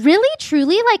 Really,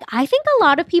 truly, like I think a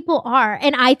lot of people are.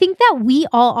 And I think that we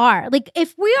all are. Like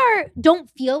if we don't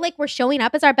feel like we're showing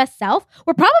up as our best self,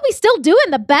 we're probably still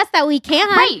doing the best that we can.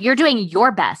 Right. You're doing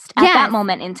your best at that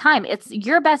moment in time. It's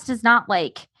your best is not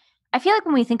like, I feel like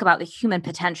when we think about the human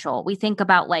potential, we think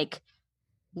about like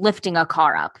lifting a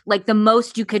car up, like the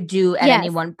most you could do at any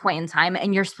one point in time.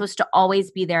 And you're supposed to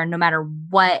always be there no matter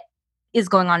what is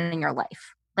going on in your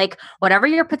life. Like whatever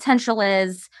your potential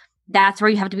is, that's where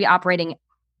you have to be operating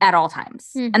at all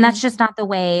times. And that's just not the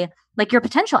way, like your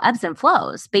potential ebbs and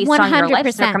flows based 100%. On your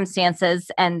life circumstances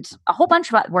and a whole bunch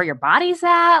about where your body's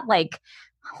at, like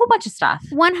a whole bunch of stuff.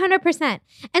 100%.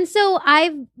 And so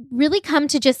I've really come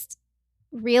to just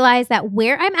realize that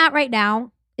where I'm at right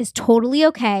now is totally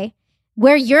okay.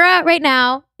 Where you're at right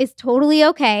now is totally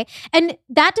okay. And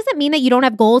that doesn't mean that you don't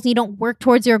have goals and you don't work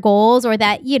towards your goals or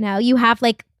that, you have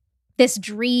like this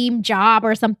dream job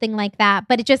or something like that.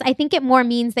 But I think it more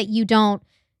means that you don't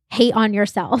hate on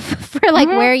yourself for like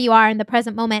where you are in the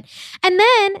present moment. And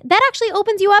then that actually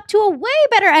opens you up to a way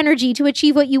better energy to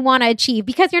achieve what you want to achieve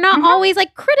because you're not always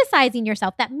like criticizing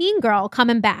yourself, that mean girl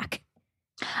coming back.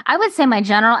 I would say my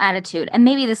general attitude, and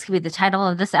maybe this could be the title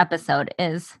of this episode,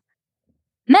 is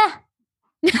meh.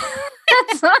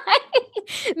 That's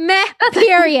right. Meh,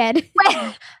 period.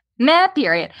 Meh,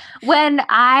 period. When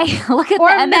I look at or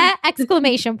the end meh,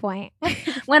 exclamation point.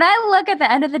 When I look at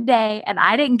the end of the day and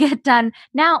I didn't get done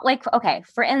now, like, okay,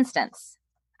 for instance,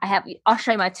 I'll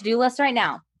show you my to-do list right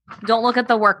now. Don't look at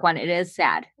the work one. It is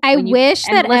sad. I wish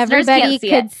that everybody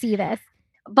could see this.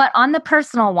 But on the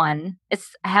personal one,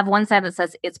 I have one side that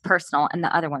says it's personal and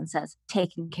the other one says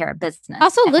taking care of business.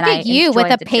 Also, look at you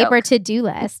with a paper to-do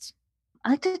list.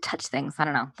 I like to touch things. I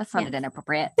don't know. That sounded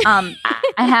inappropriate. I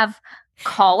have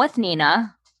call with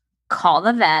Nina, call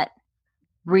the vet,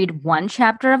 read one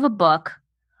chapter of a book,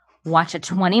 watch a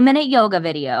 20-minute yoga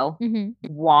video,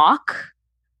 walk,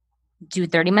 do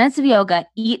 30 minutes of yoga,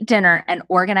 eat dinner, and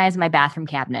organize my bathroom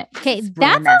cabinet. Okay,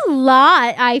 that's a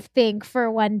lot, I think, for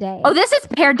one day. Oh, this is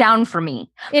pared down for me.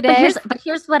 It is. But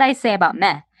here's what I say about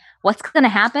meh. what's going to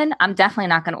happen? I'm definitely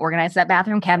not going to organize that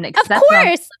bathroom cabinet. Of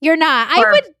course you're not.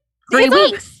 I would 3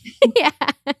 weeks. Yeah.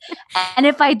 And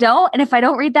if I don't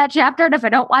read that chapter, and if I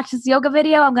don't watch this yoga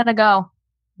video, I'm going to go,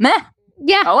 meh.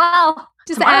 Yeah. Oh, well.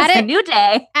 Just Tomorrow's add it. a new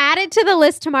day. Add it to the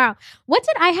list tomorrow. What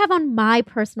did I have on my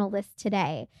personal list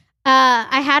today?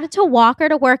 I had to walk her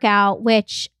to work out,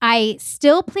 which I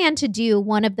still plan to do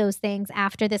one of those things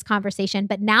after this conversation.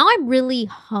 But now I'm really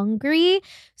hungry.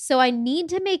 So I need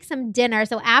to make some dinner.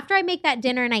 So after I make that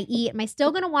dinner and I eat, am I still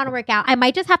going to want to work out? I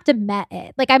might just have to meh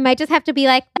it. Like I might just have to be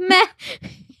like, meh.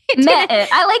 Meh it.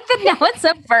 I like that now it's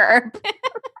a verb.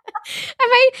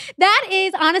 That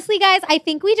is honestly, guys, I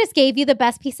think we just gave you the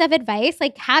best piece of advice.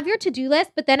 Like have your to-do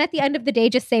list, but then at the end of the day,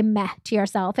 just say meh to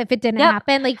yourself. If it didn't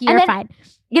happen, like you're fine.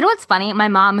 You know what's funny? My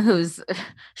mom,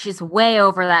 she's way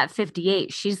over that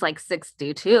 58. She's like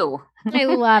 62. I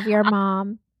love your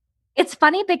mom. It's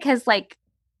funny because like,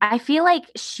 I feel like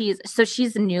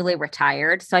she's newly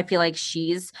retired. So I feel like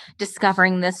she's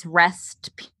discovering this rest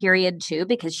period too,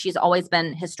 because she's always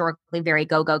been historically very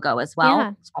go as well.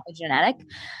 Yeah. It's probably genetic.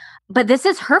 But this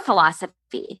is her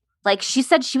philosophy. Like she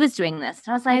said she was doing this.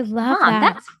 And I was like, I love Mom,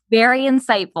 that. that's very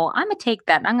insightful. I'm going to take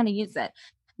that and I'm going to use it.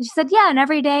 And she said, yeah. And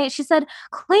every day she said,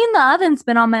 clean the oven's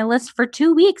been on my list for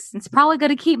 2 weeks. It's probably going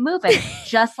to keep moving.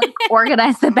 Just like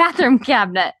organize the bathroom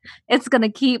cabinet. It's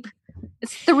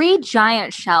 3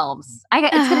 giant shelves.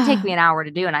 It's going to take me an hour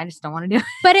to do, and I just don't want to do it.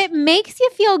 But it makes you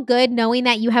feel good knowing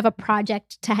that you have a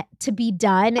project to be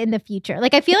done in the future.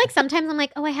 Like I feel like sometimes I'm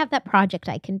like, oh, I have that project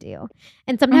I can do.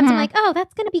 And sometimes I'm like, oh,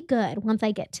 that's going to be good once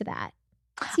I get to that.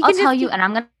 So I'll tell you, and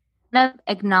I'm going to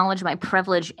acknowledge my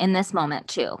privilege in this moment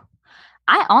too.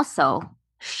 I also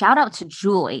shout out to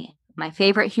Julie, my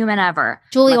favorite human ever.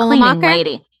 Julie Olamacher?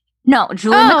 Lady. No,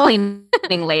 Julie the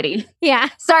cleaning lady. Yeah.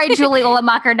 Sorry, Julie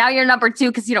Olamacher. Now you're number 2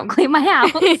 because you don't clean my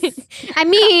house. I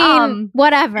mean,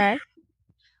 whatever.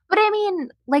 But I mean,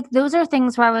 like those are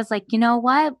things where I was like, you know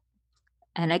what?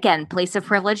 And again, place of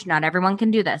privilege. Not everyone can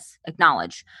do this.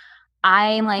 Acknowledge.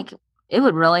 I'm like, it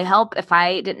would really help if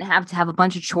I didn't have to have a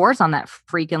bunch of chores on that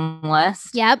freaking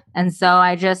list. Yep. And so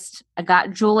I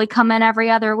got Julie come in every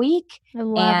other week. I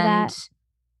love that.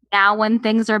 Now when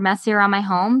things are messy around my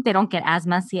home, they don't get as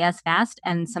messy as fast.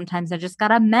 And sometimes I just got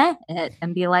to meh it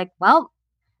and be like, well,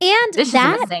 and this is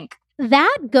in the sink.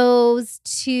 That goes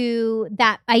to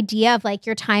that idea of like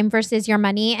your time versus your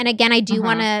money. And again, I do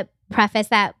want to preface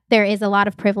that there is a lot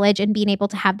of privilege in being able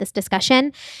to have this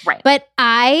discussion. Right. But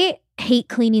I hate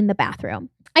cleaning the bathroom.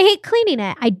 I hate cleaning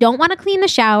it. I don't want to clean the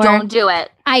shower. Don't do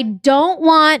it. I don't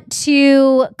want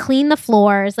to clean the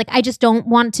floors. Like, I just don't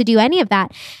want to do any of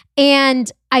that.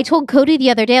 And I told Cody the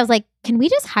other day, I was like, can we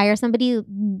just hire somebody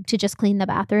to just clean the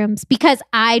bathrooms? Because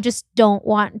I just don't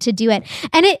want to do it.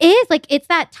 And it is like, it's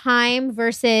that time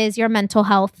versus your mental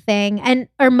health thing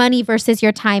or money versus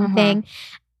your time thing.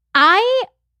 I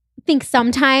think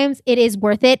sometimes it is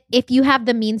worth it if you have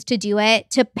the means to do it,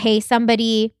 to pay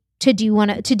somebody to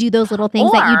do those little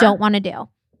things that you don't want to do.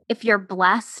 If you're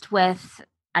blessed with,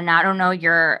 and I don't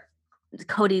know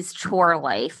Cody's chore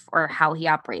life or how he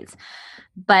operates,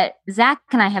 but Zach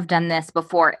and I have done this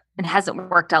before. It hasn't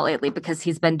worked out lately because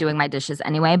he's been doing my dishes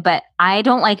anyway, but I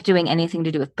don't like doing anything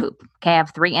to do with poop. Okay. I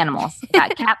have 3 animals. I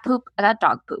got cat poop. I got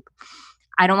dog poop.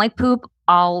 I don't like poop.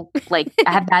 I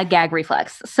have bad gag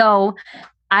reflex. So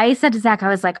I said to Zach, I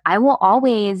was like, I will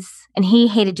always, and he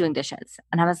hated doing dishes.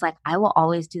 And I was like, I will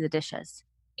always do the dishes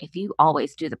if you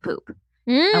always do the poop.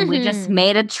 And we just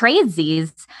made a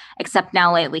tradesies, except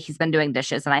now lately he's been doing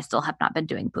dishes and I still have not been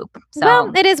doing poop. So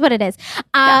well, it is what it is.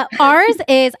 Ours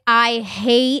is I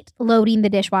hate loading the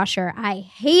dishwasher. I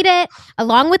hate it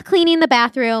along with cleaning the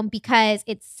bathroom because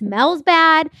it smells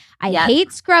bad. I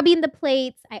hate scrubbing the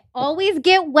plates. I always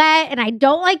get wet and I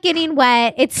don't like getting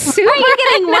wet. It's super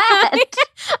getting wet.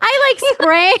 I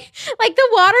spray, the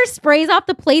water sprays off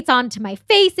the plates onto my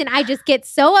face and I just get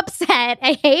so upset.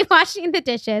 I hate washing the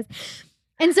dishes.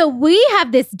 And so we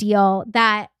have this deal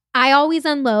that I always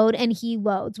unload and he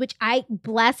loads, which I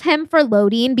bless him for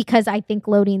loading because I think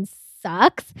loading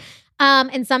sucks.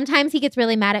 And sometimes he gets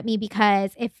really mad at me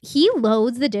because if he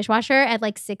loads the dishwasher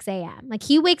at 6 a.m.,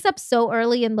 he wakes up so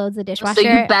early and loads the dishwasher. So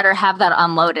you better have that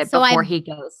unloaded before he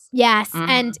goes. Yes.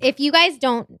 And if you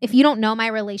don't know my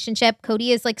relationship,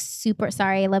 Cody is super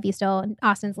sorry. I love you still. And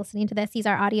Austin's listening to this. He's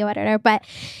our audio editor, but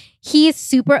he's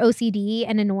super OCD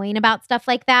and annoying about stuff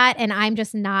like that. And I'm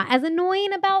just not as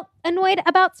annoyed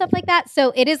about stuff like that.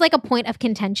 So it is a point of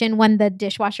contention when the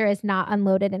dishwasher is not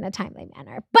unloaded in a timely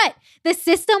manner. But the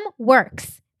system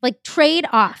works.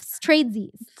 Trade-offs,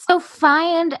 tradesies. So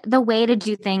find the way to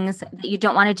do things that you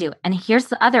don't want to do. And here's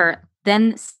the other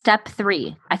Then step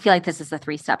 3, I feel like this is a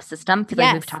 3-step system. I feel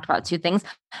like we've talked about 2 things.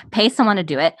 Pay someone to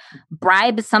do it,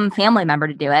 bribe some family member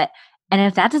to do it. And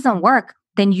if that doesn't work,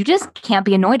 then you just can't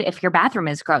be annoyed if your bathroom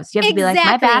is gross. You have to be like,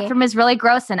 my bathroom is really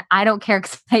gross and I don't care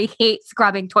because I hate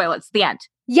scrubbing toilets. The end.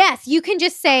 Yes, you can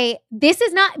just say, this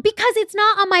is not, because it's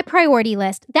not on my priority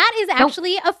list. That is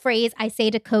actually a phrase I say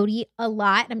to Cody a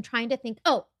lot. I'm trying to think,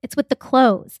 it's with the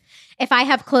clothes. If I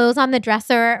have clothes on the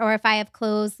dresser or if I have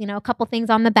clothes, a couple things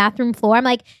on the bathroom floor, I'm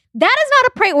like, that is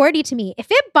not a priority to me. If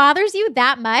it bothers you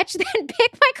that much, then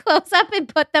pick my clothes up and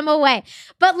put them away.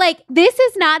 But this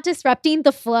is not disrupting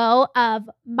the flow of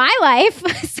my life.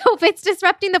 So if it's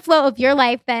disrupting the flow of your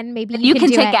life, then maybe you can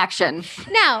take action.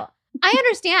 Now, I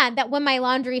understand that when my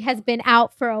laundry has been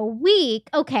out for a week,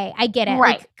 okay, I get it.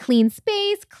 Right. Clean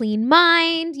space, clean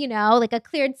mind, a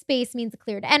cleared space means a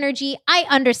cleared energy. I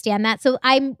understand that. So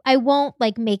I won't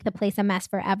make the place a mess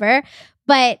forever.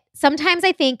 But sometimes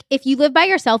I think if you live by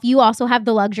yourself, you also have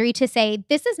the luxury to say,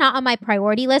 this is not on my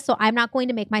priority list, so I'm not going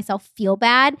to make myself feel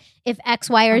bad if X,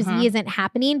 Y, or Z isn't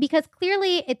happening, because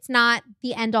clearly it's not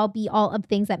the end all be all of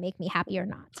things that make me happy or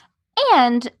not.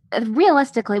 And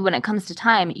realistically, when it comes to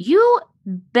time, you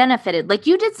benefited.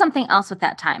 You did something else with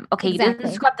that time. Okay, You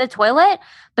didn't scrub the toilet,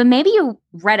 but maybe you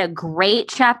read a great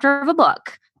chapter of a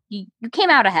book. You came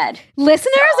out ahead.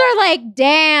 Listeners are like,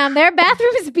 damn, their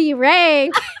bathrooms be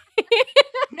rank.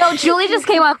 No, Julie just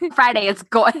came up Friday. It's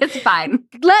fine.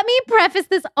 Let me preface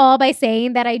this all by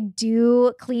saying that I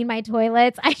do clean my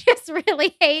toilets. I just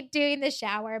really hate doing the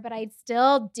shower, but I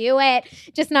still do it.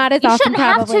 Just not as often. You shouldn't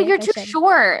have to. You're too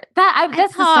short. That's the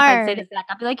stuff I'd say to Zach.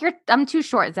 I'd be like, I'm too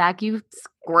short, Zach. You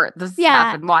squirt the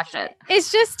stuff and wash it.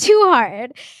 It's just too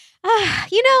hard.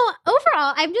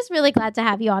 Overall, I'm just really glad to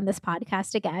have you on this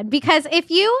podcast again, because if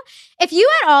you at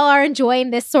all are enjoying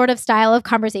this sort of style of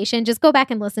conversation, just go back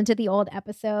and listen to the old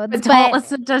episodes. But don't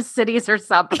listen to cities or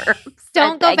suburbs.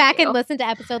 Don't go back and listen to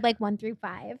episode 1 through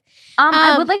 5.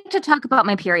 I would like to talk about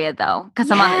my period though,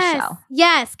 because I'm on this show.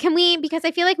 Yes. Can we, because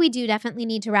I feel like we do definitely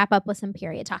need to wrap up with some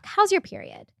period talk. How's your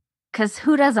period? Because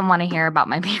who doesn't want to hear about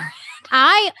my period?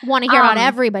 I want to hear about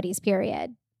everybody's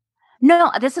period.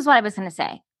 No, this is what I was going to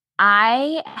say.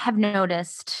 I have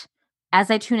noticed as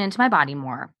I tune into my body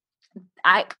more,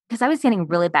 because I was getting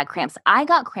really bad cramps. I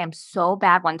got cramps so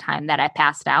bad one time that I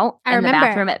passed out in the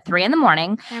bathroom at 3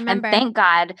 a.m. And thank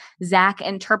God Zach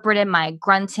interpreted my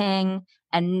grunting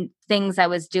and things I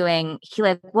was doing. He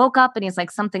woke up and he's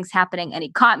like, something's happening. And he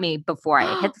caught me before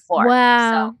I hit the floor.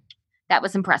 Wow. So that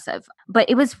was impressive. But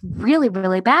it was really,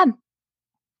 really bad.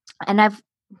 And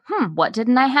what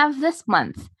didn't I have this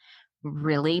month?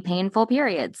 Really painful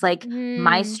periods.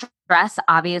 My stress,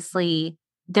 obviously,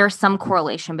 there's some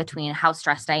correlation between how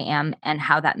stressed I am and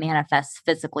how that manifests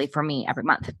physically for me every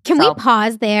month. Can we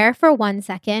pause there for 1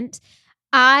 second?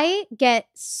 I get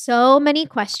so many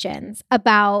questions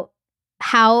about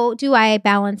how do I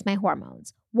balance my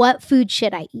hormones? What food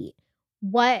should I eat?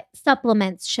 What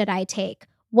supplements should I take?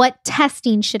 What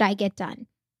testing should I get done?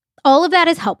 All of that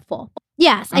is helpful.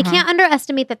 Yes, I can't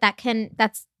underestimate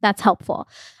that's helpful.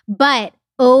 But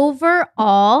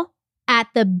overall, at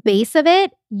the base of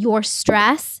it, your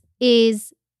stress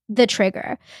is the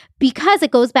trigger, because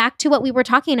it goes back to what we were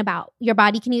talking about. Your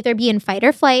body can either be in fight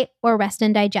or flight or rest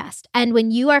and digest. And when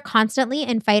you are constantly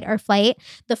in fight or flight,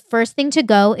 the first thing to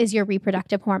go is your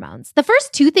reproductive hormones. The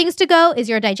first 2 things to go is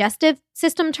your digestive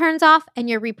system turns off and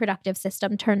your reproductive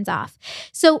system turns off.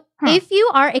 So if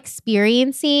you are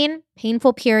experiencing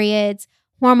painful periods,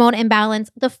 hormone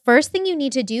imbalance, the first thing you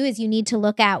need to do is you need to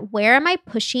look at, where am I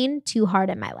pushing too hard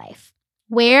in my life?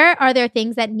 Where are there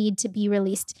things that need to be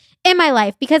released in my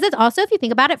life? Because it's also, if you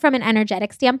think about it from an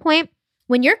energetic standpoint,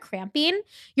 when you're cramping,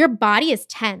 your body is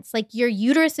tense. Your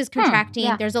uterus is contracting.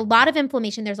 Yeah. There's a lot of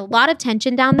inflammation. There's a lot of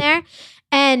tension down there.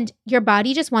 And your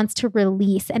body just wants to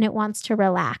release and it wants to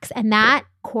relax. And that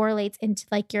correlates into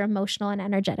your emotional and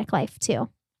energetic life too.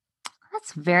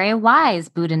 That's very wise,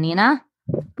 Buddha Nina.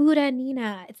 Buddha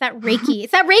Nina. It's that Reiki.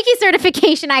 It's that Reiki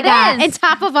certification I got on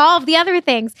top of all of the other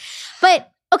things. But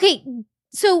okay,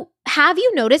 so have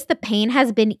you noticed the pain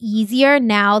has been easier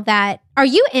now that, are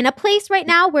you in a place right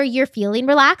now where you're feeling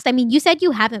relaxed? I mean, you said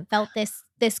you haven't felt this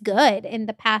good in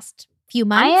the past few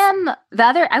months.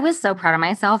 I was so proud of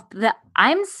myself that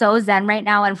I'm so zen right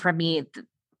now. And for me,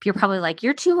 you're probably like,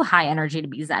 you're too high energy to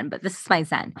be zen, but this is my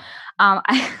zen.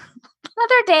 The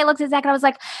other day I looked at Zach and I was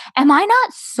like, am I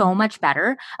not so much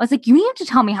better? I was like, you need to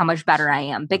tell me how much better I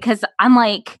am, because I'm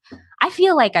like, I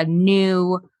feel like I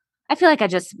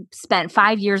just spent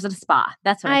 5 years at a spa.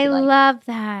 That's what I feel like. I love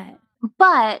that.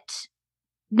 But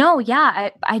no, yeah,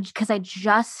 because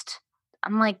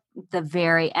I'm like the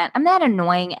very end. I'm that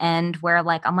annoying end where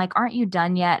like, I'm like, aren't you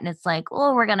done yet? And it's like,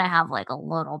 oh, we're going to have like a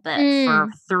little bit for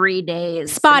 3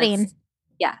 days. Spotting.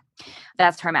 Yeah.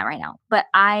 That's where I'm at right now. But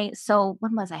so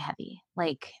when was I heavy?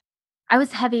 Like I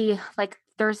was heavy like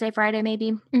Thursday, Friday,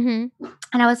 maybe. Mm-hmm.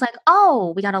 And I was like,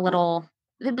 oh, we got a little,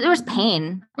 there was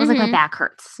pain. It was like my back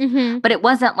hurts, but it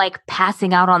wasn't like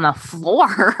passing out on the floor.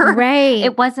 Right.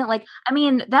 It wasn't like, I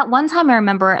mean, that one time I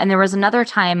remember, and there was another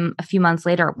time a few months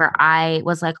later where I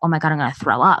was like, oh my God, I'm going to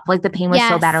throw up. Like the pain was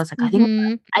so bad. I was like,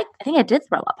 I think I did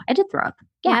throw up. I did throw up.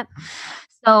 Yeah. Yep.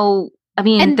 So, I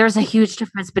mean, there's a huge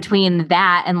difference between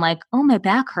that and like, oh, my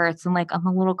back hurts and like, I'm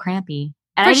a little crampy.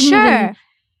 And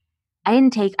I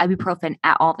didn't take ibuprofen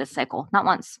at all this cycle. Not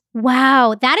once.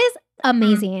 Wow. That is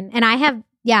amazing. And I had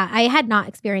not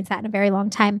experienced that in a very long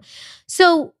time.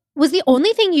 So was the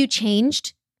only thing you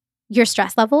changed your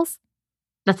stress levels?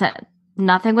 That's it.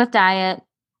 Nothing with diet.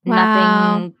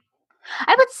 Wow. Nothing.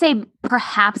 I would say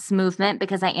perhaps movement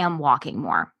because I am walking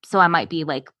more. So I might be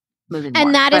like moving more.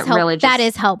 And that is really that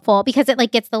is helpful because it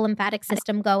like gets the lymphatic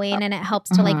system going and it helps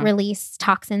to like release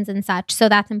toxins and such. So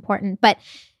that's important. But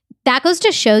that goes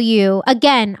to show you,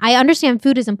 again, I understand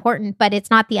food is important, but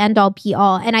it's not the end all be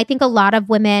all. And I think a lot of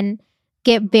women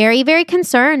get very, very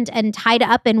concerned and tied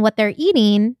up in what they're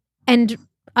eating and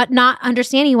not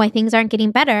understanding why things aren't getting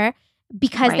better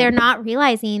because they're not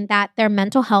realizing that their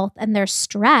mental health and their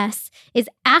stress is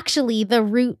actually the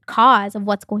root cause of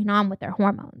what's going on with their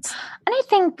hormones. And I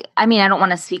think, I mean, I don't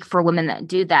want to speak for women that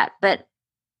do that, but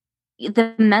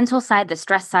the mental side, the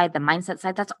stress side, the mindset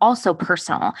side, that's also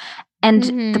personal. And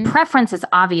the preference is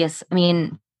obvious. I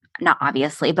mean, not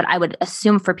obviously, but I would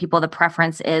assume for people, the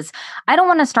preference is, I don't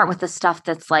want to start with the stuff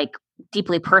that's like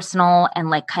deeply personal and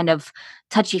like kind of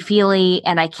touchy-feely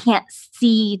and I can't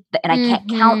see and I can't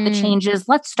count the changes.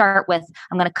 Let's start with,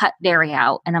 I'm going to cut dairy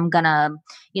out and I'm going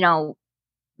to,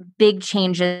 big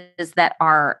changes that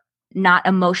are not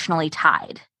emotionally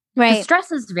tied. Right.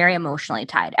 Stress is very emotionally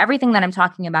tied. Everything that I'm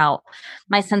talking about,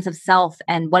 my sense of self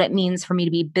and what it means for me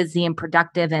to be busy and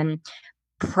productive and,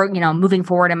 moving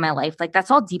forward in my life, like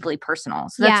that's all deeply personal.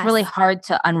 So that's really hard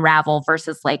to unravel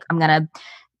versus like, I'm going to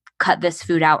cut this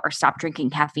food out or stop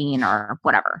drinking caffeine or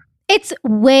whatever. It's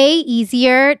way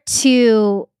easier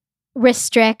to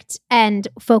restrict and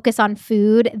focus on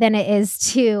food than it is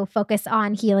to focus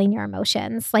on healing your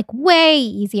emotions. Like way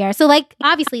easier. So like,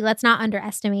 obviously let's not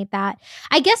underestimate that.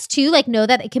 I guess too, like know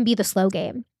that it can be the slow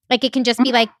game. Like it can just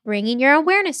be like bringing your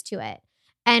awareness to it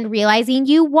and realizing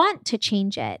you want to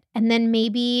change it. And then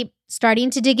maybe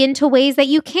starting to dig into ways that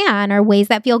you can or ways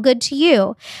that feel good to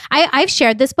you. I've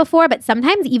shared this before, but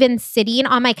sometimes even sitting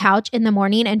on my couch in the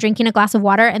morning and drinking a glass of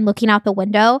water and looking out the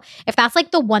window, if that's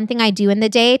like the one thing I do in the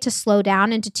day to slow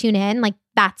down and to tune in, like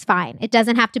that's fine. It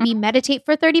doesn't have to be meditate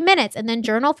for 30 minutes and then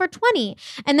journal for 20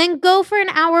 and then go for an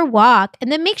hour walk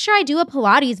and then make sure I do a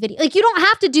Pilates video. Like you don't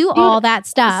have to do all that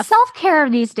stuff. Self-care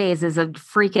these days is a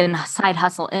freaking side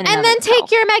hustle in and then take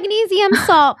your magnesium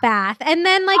salt bath and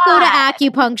then like go to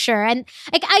acupuncture and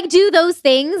like I do those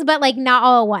things, but like not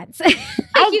all at once.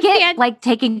 I get like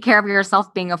taking care of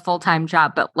yourself being a full-time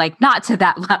job, but like not to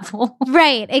that level.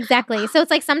 Right, exactly. So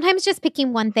it's like sometimes just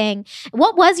picking one thing.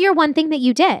 What was your one thing that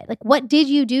you did? Like what did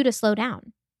you do to slow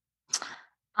down?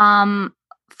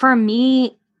 For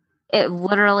me, it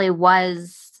literally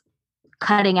was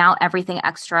cutting out everything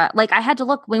extra. Like I had to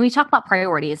look, when we talk about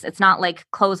priorities, it's not like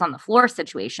clothes on the floor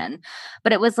situation,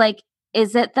 but it was like,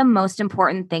 is it the most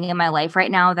important thing in my life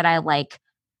right now that I like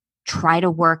try to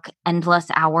work endless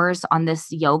hours on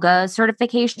this yoga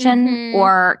certification?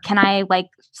 Or can I like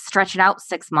stretch it out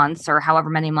 6 months or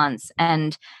however many months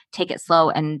and take it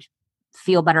slow and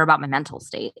feel better about my mental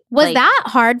state? Was like, that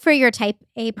hard for your type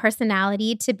A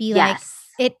personality to be like,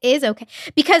 it is okay?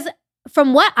 Because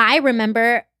from what I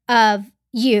remember of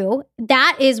you,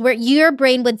 that is where your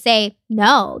brain would say,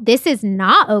 no, this is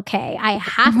not okay. I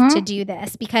have to do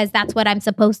this because that's what I'm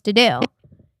supposed to do.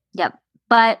 Yep.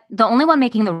 But the only one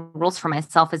making the rules for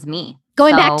myself is me.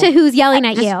 Going back to who's yelling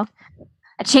at you.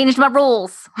 I changed my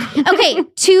rules. Okay.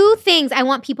 2 things I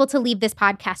want people to leave this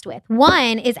podcast with.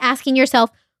 1 is asking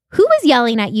yourself, who is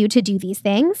yelling at you to do these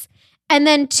things? And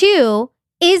then 2,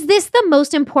 is this the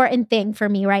most important thing for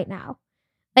me right now?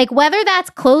 Like whether that's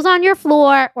clothes on your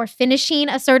floor or finishing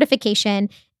a certification,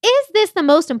 is this the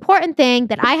most important thing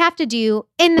that I have to do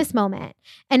in this moment?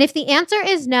 And if the answer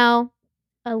is no,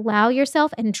 allow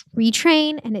yourself and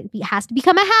retrain, and it has to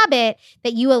become a habit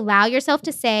that you allow yourself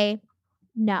to say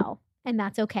no, and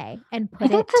that's okay, and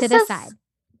put it to the side.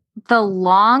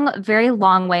 The very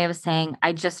long way of saying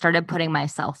I just started putting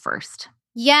myself first.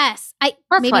 Yes.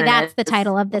 Maybe that's the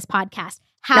title of this podcast.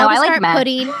 how to I like start meh.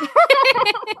 putting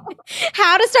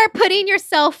how to start putting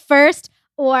yourself first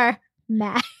or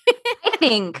meh. I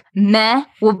think meh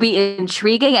will be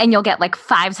intriguing and you'll get like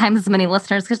 5 times as many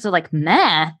listeners because they're like,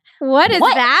 meh. What does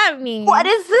that mean? What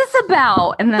is this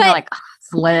about? And then they're like, oh,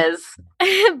 it's Liz.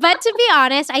 But to be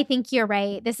honest, I think you're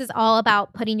right. This is all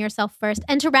about putting yourself first.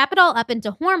 And to wrap it all up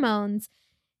into hormones,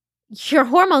 your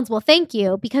hormones will thank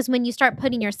you, because when you start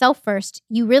putting yourself first,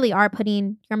 you really are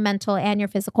putting your mental and your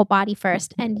physical body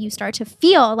first. And you start to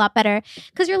feel a lot better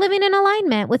because you're living in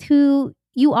alignment with who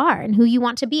you are and who you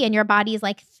want to be. And your body is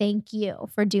like, thank you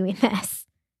for doing this.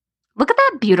 Look at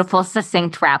that beautiful,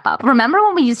 succinct wrap up. Remember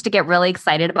when we used to get really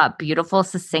excited about beautiful,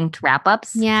 succinct wrap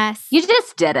ups? Yes. You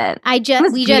just did it.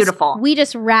 Beautiful. We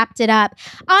just wrapped it up.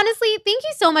 Honestly, thank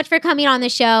you so much for coming on the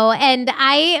show. And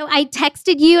I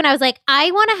texted you and I was like,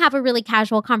 I want to have a really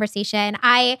casual conversation.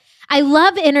 I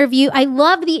love the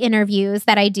interviews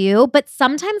that I do, but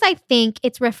sometimes I think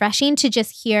it's refreshing to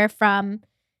just hear from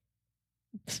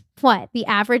the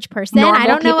average person. Normal I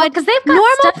don't know because they've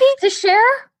got stuff to share.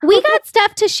 We got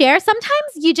stuff to share. Sometimes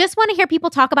you just want to hear people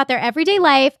talk about their everyday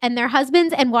life and their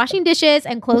husbands and washing dishes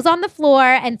and clothes on the floor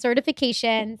and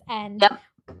certifications and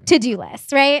to-do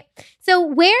lists, right?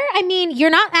 So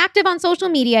you're not active on social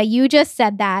media. You just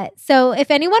said that. So if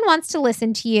anyone wants to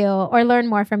listen to you or learn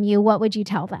more from you, what would you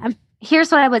tell them?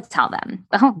 Here's what I would tell them.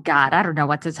 Oh God, I don't know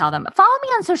what to tell them. Follow me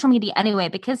on social media anyway,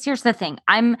 because here's the thing.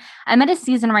 I'm at a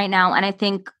season right now, and I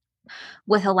think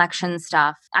with election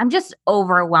stuff, I'm just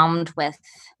overwhelmed with,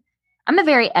 I'm a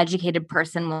very educated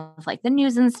person with like the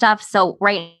news and stuff. So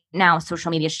right now,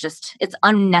 social media is it's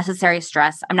unnecessary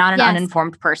stress. I'm not an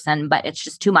uninformed person, but it's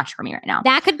just too much for me right now.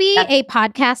 That could be a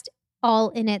podcast all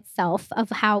in itself of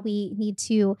how we need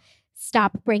to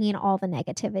stop bringing all the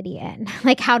negativity in.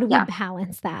 Like, how do we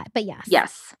balance that? But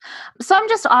yes. So I'm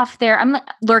just off there. I'm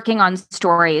lurking on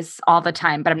stories all the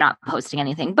time, but I'm not posting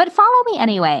anything. But follow me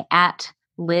anyway at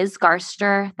Liz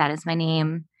Garster. That is my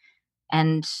name.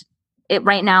 And it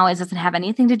right now doesn't have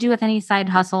anything to do with any side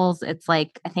hustles. It's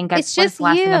like, I think it's just the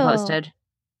last thing I posted.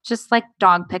 Just like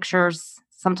dog pictures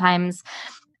sometimes.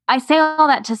 I say all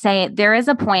that to say there is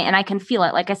a point, and I can feel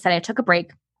it. Like I said, I took a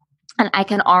break. And I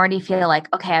can already feel like,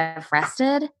 okay, I've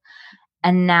rested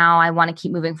and now I want to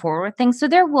keep moving forward with things. So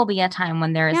there will be a time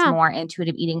when there is more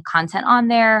intuitive eating content on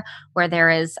there, where there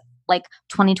is like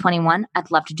 2021. I'd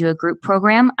love to do a group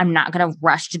program. I'm not going to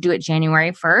rush to do it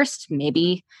January 1st.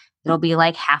 Maybe it'll be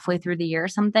like halfway through the year or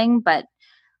something, but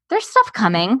there's stuff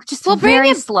coming just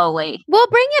very slowly. We'll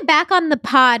bring it back on the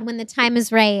pod when the time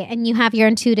is right and you have your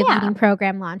intuitive eating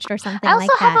program launched or something like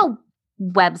that. I also have a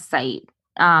website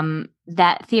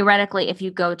that theoretically, if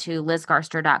you go to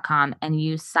lizgarster.com and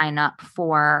you sign up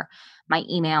for my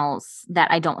emails that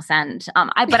I don't send,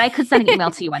 but I could send an email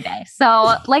to you one day.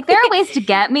 So like, there are ways to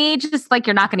get me, just like,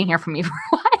 you're not going to hear from me for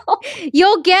a while.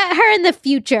 You'll get her in the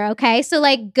future. Okay. So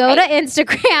like, go to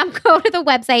Instagram, go to the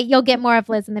website, you'll get more of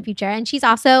Liz in the future. And she's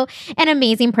also an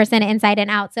amazing person inside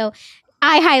and out. So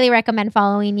I highly recommend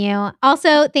following you.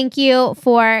 Also, thank you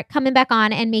for coming back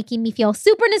on and making me feel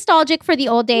super nostalgic for the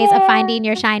old days of Finding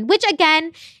Your Shine, which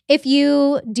again, if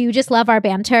you do just love our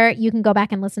banter, you can go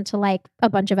back and listen to like a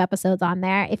bunch of episodes on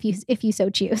there if you so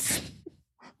choose.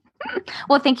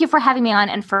 Well, thank you for having me on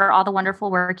and for all the wonderful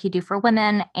work you do for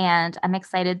women. And I'm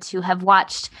excited to have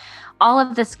watched all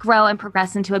of this grow and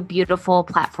progress into a beautiful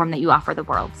platform that you offer the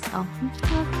world. So